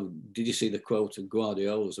 you know, did you see the quote of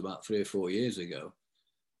Guardiola's about 3 or 4 years ago?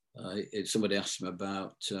 Somebody asked him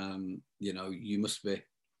about, you know, you must be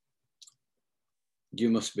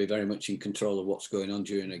very much in control of what's going on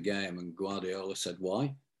during a game. And Guardiola said,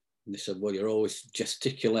 why? And they said, well, you're always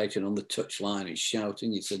gesticulating on the touchline and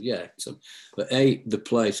shouting. He said, yeah. So, but the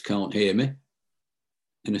players can't hear me.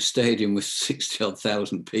 In a stadium with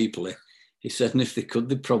 60,000 people, he said, and if they could,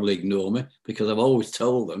 they'd probably ignore me, because I've always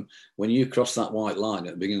told them, when you cross that white line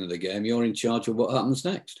at the beginning of the game, you're in charge of what happens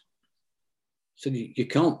next. So you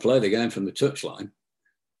can't play the game from the touchline,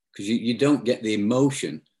 because you don't get the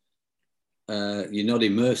emotion. You're not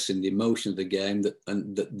immersed in the emotion of the game that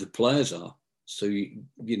the players are. So,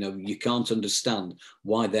 you can't understand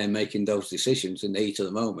why they're making those decisions in the heat of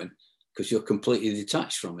the moment, because you're completely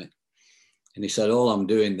detached from it. And he said, all I'm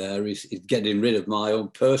doing there is getting rid of my own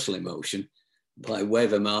personal emotion by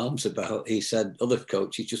waving my arms about. He said, other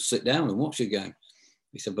coaches just sit down and watch the game.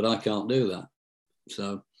 He said, but I can't do that.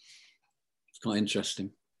 So it's quite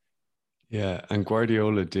interesting. Yeah, and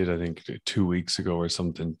Guardiola did, I think, 2 weeks ago or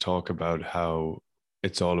something, talk about how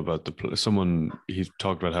it's all about he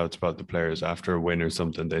talked about how it's about the players. After a win or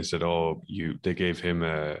something, they said, they gave him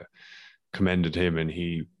commended him, and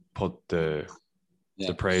he put the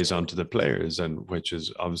praise onto the players, and which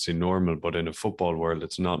is obviously normal, but in a football world,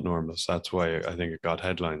 it's not normal. So that's why I think it got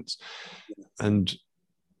headlines. And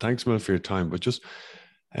thanks, Mel, for your time. But just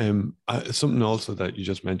something also that you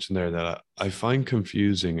just mentioned there that I find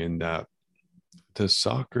confusing, in that the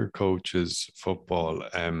soccer coaches, football,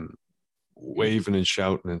 waving and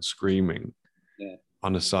shouting and screaming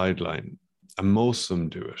on a sideline, and most of them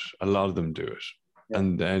do it. A lot of them do it. Yeah.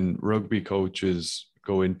 And then rugby coaches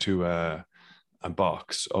go into a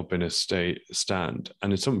box up in a stand,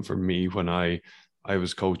 and it's something for me when I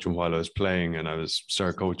was coaching while I was playing, and I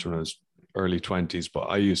started coaching when I was early 20s, but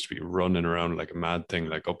I used to be running around like a mad thing,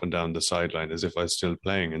 like up and down the sideline as if I was still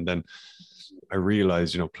playing. And then I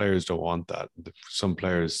realized, players don't want that. Some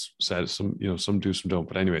players said, some do, some don't.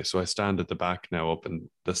 But anyway, so I stand at the back now up in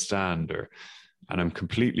the stand, and I'm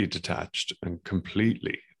completely detached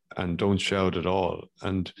and don't shout at all.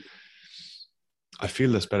 And I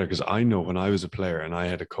feel this better, because I know when I was a player and I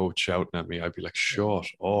had a coach shouting at me, I'd be like, shut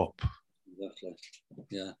up. Exactly.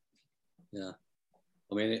 Yeah. Yeah.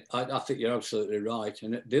 I mean, I think you're absolutely right.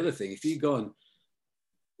 And the other thing, if you go and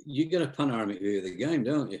you get a panoramic view of the game,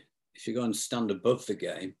 don't you? If you go and stand above the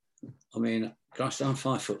game, I mean, Christ, I'm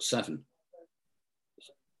 5'7".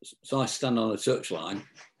 So I stand on a touchline,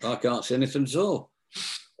 I can't see anything at all.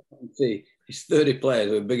 I can see it's 30 players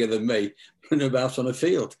who are bigger than me running about on a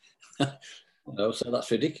field. So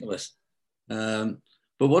that's ridiculous. But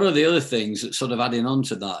one of the other things that sort of adding on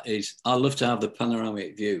to that is I love to have the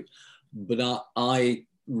panoramic view, but I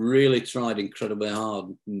really tried incredibly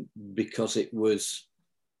hard, because it would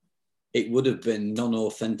have been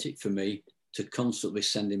non-authentic for me to constantly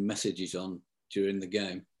sending messages on during the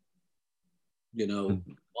game.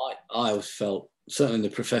 I always felt, certainly in the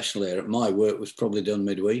professional era, my work was probably done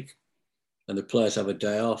midweek, and the players have a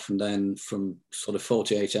day off, and then from sort of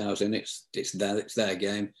 48 hours in, it's their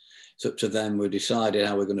game. It's up to them. We're deciding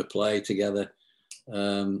how we're going to play together.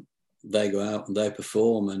 They go out and they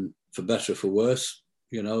perform, and for better or for worse,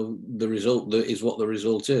 the result is what the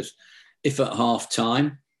result is. If at half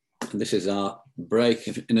time, and this is our break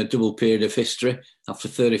in a double period of history, after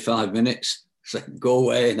 35 minutes, so go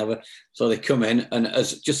away so they come in, and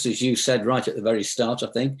just as you said right at the very start,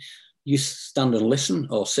 I think, you stand and listen,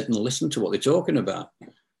 or sit and listen to what they're talking about.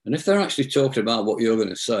 And if they're actually talking about what you're going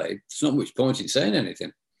to say, there's not much point in saying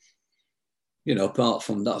anything. Apart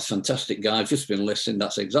from that's fantastic, guy, I've just been listening,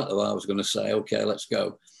 that's exactly what I was going to say, okay, let's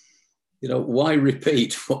go. Why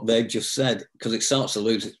repeat what they've just said? Because it starts to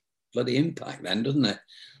lose its bloody impact then, doesn't it?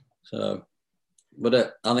 So,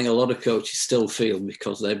 but I think a lot of coaches still feel,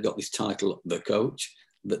 because they've got this title, the coach,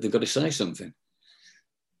 that they've got to say something.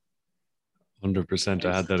 100%.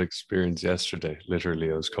 I had that experience yesterday.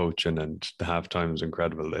 Literally, I was coaching, and the halftime was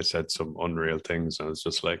incredible. They said some unreal things, and I was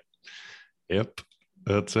just like, yep,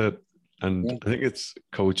 that's it. And yeah. I think it's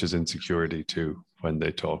coaches' insecurity too, when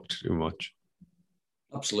they talk too much.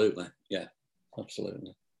 Absolutely. Yeah,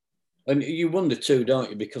 absolutely. And you wonder too, don't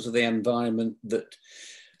you, because of the environment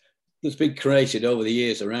that's been created over the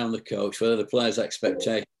years around the coach, whether the players'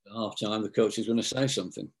 expectations at half time, the coach is going to say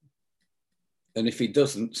something. And if he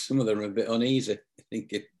doesn't, some of them are a bit uneasy,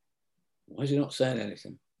 thinking, why is he not saying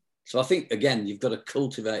anything? So I think, again, you've got to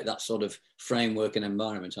cultivate that sort of framework and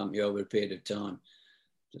environment, haven't you, over a period of time,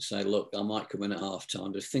 to say, look, I might come in at half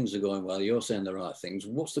time, but if things are going well, you're saying the right things,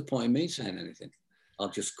 what's the point of me saying anything? I'll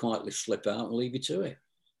just quietly slip out and leave you to it.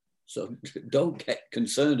 So don't get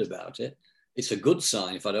concerned about it. It's a good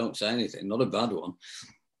sign if I don't say anything, not a bad one.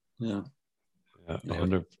 Yeah.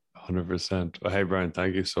 100%. Well, hey, Brian,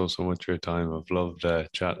 thank you so much for your time. I've loved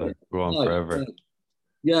chatting. Go on forever.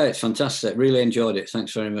 Yeah, it's fantastic. Really enjoyed it.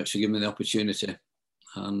 Thanks very much for giving me the opportunity.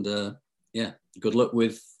 And good luck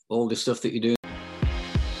with all the stuff that you're doing.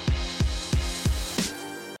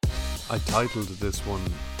 I titled this one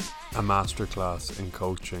A Masterclass in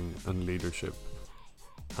Coaching and Leadership.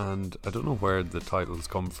 And I don't know where the titles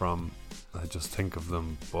come from. I just think of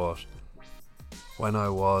them. But when I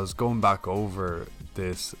was going back over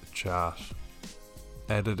this chat,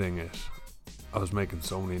 editing it, I was making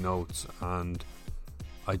so many notes, and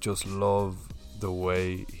I just love the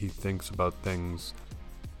way he thinks about things.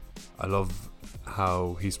 I love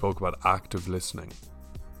how he spoke about active listening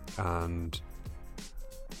and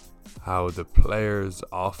how the players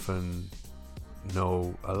often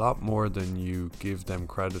know a lot more than you give them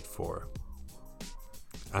credit for,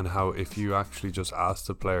 and how if you actually just ask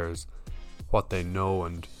the players what they know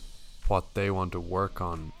and what they want to work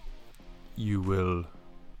on, you will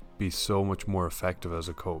be so much more effective as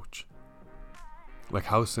a coach. Like,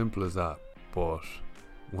 how simple is that? But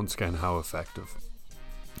once again, how effective.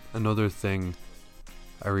 Another thing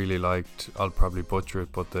I really liked, I'll probably butcher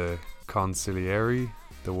it, but the consigliere,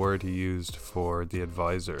 the word he used for the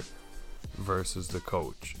advisor versus the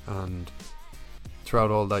coach. And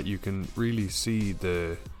throughout all that, you can really see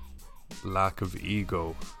the lack of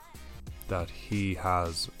ego that he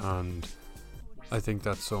has, and I think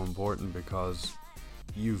that's so important, because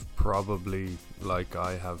you've probably, like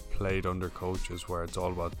I have, played under coaches where it's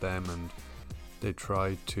all about them and they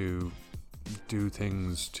try to do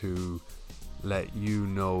things to let you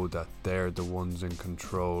know that they're the ones in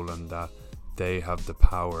control and that they have the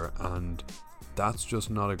power, and that's just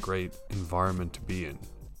not a great environment to be in.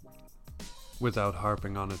 Without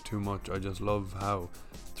harping on it too much, I just love how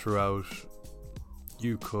throughout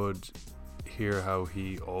you could hear how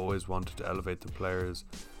he always wanted to elevate the players,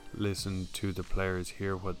 listen to the players,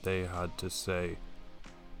 hear what they had to say.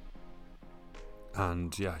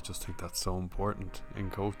 And yeah, I just think that's so important in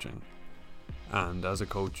coaching. And as a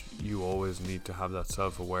coach, you always need to have that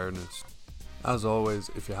self-awareness. As always,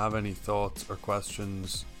 if you have any thoughts or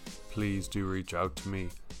questions, please do reach out to me.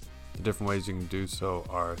 The different ways you can do so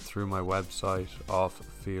are through my website,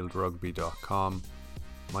 offfieldrugby.com.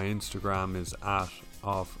 My Instagram is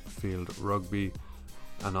 @offfieldrugby,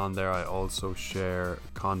 and on there I also share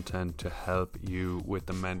content to help you with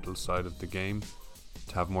the mental side of the game,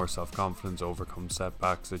 to have more self-confidence, overcome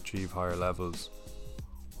setbacks, achieve higher levels.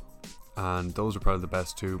 And those are probably the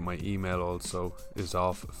best two. My email also is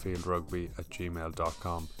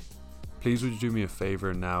offfieldrugby@gmail.com. Please would you do me a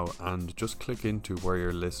favour now and just click into where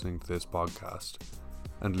you're listening to this podcast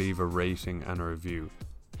and leave a rating and a review.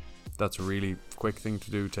 That's a really quick thing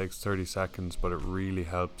to do, takes 30 seconds, but it really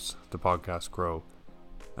helps the podcast grow.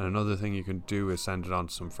 And another thing you can do is send it on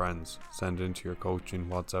to some friends. Send it into your coaching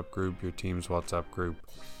WhatsApp group, your team's WhatsApp group.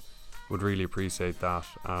 Would really appreciate that,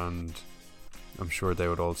 and I'm sure they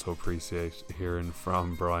would also appreciate hearing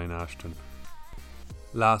from Brian Ashton.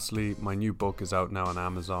 Lastly, my new book is out now on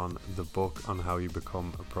Amazon, The Book on How You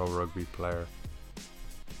Become a Pro Rugby Player.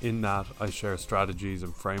 In that, I share strategies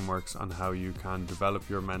and frameworks on how you can develop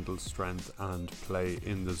your mental strength and play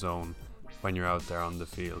in the zone when you're out there on the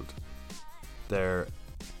field.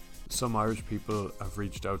 Some Irish people have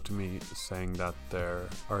reached out to me saying that there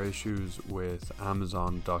are issues with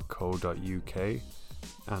Amazon.co.uk,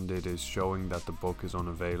 and it is showing that the book is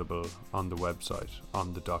unavailable on the website,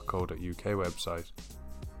 on the .co.uk website.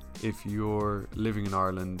 If you're living in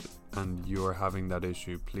Ireland and you're having that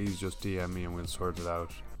issue, please just DM me and we'll sort it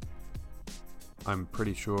out. I'm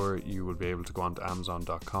pretty sure you will be able to go onto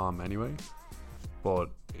Amazon.com anyway, but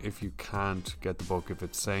if you can't get the book, if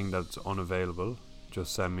it's saying that it's unavailable,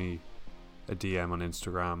 just send me a DM on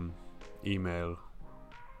Instagram, email,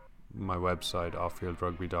 my website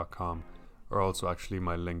offfieldrugby.com, or also actually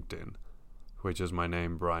my LinkedIn, which is my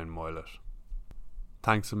name, Brian Moylett.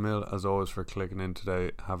 Thanks a mil as always for clicking in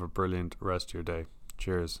today. Have a brilliant rest of your day.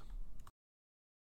 Cheers.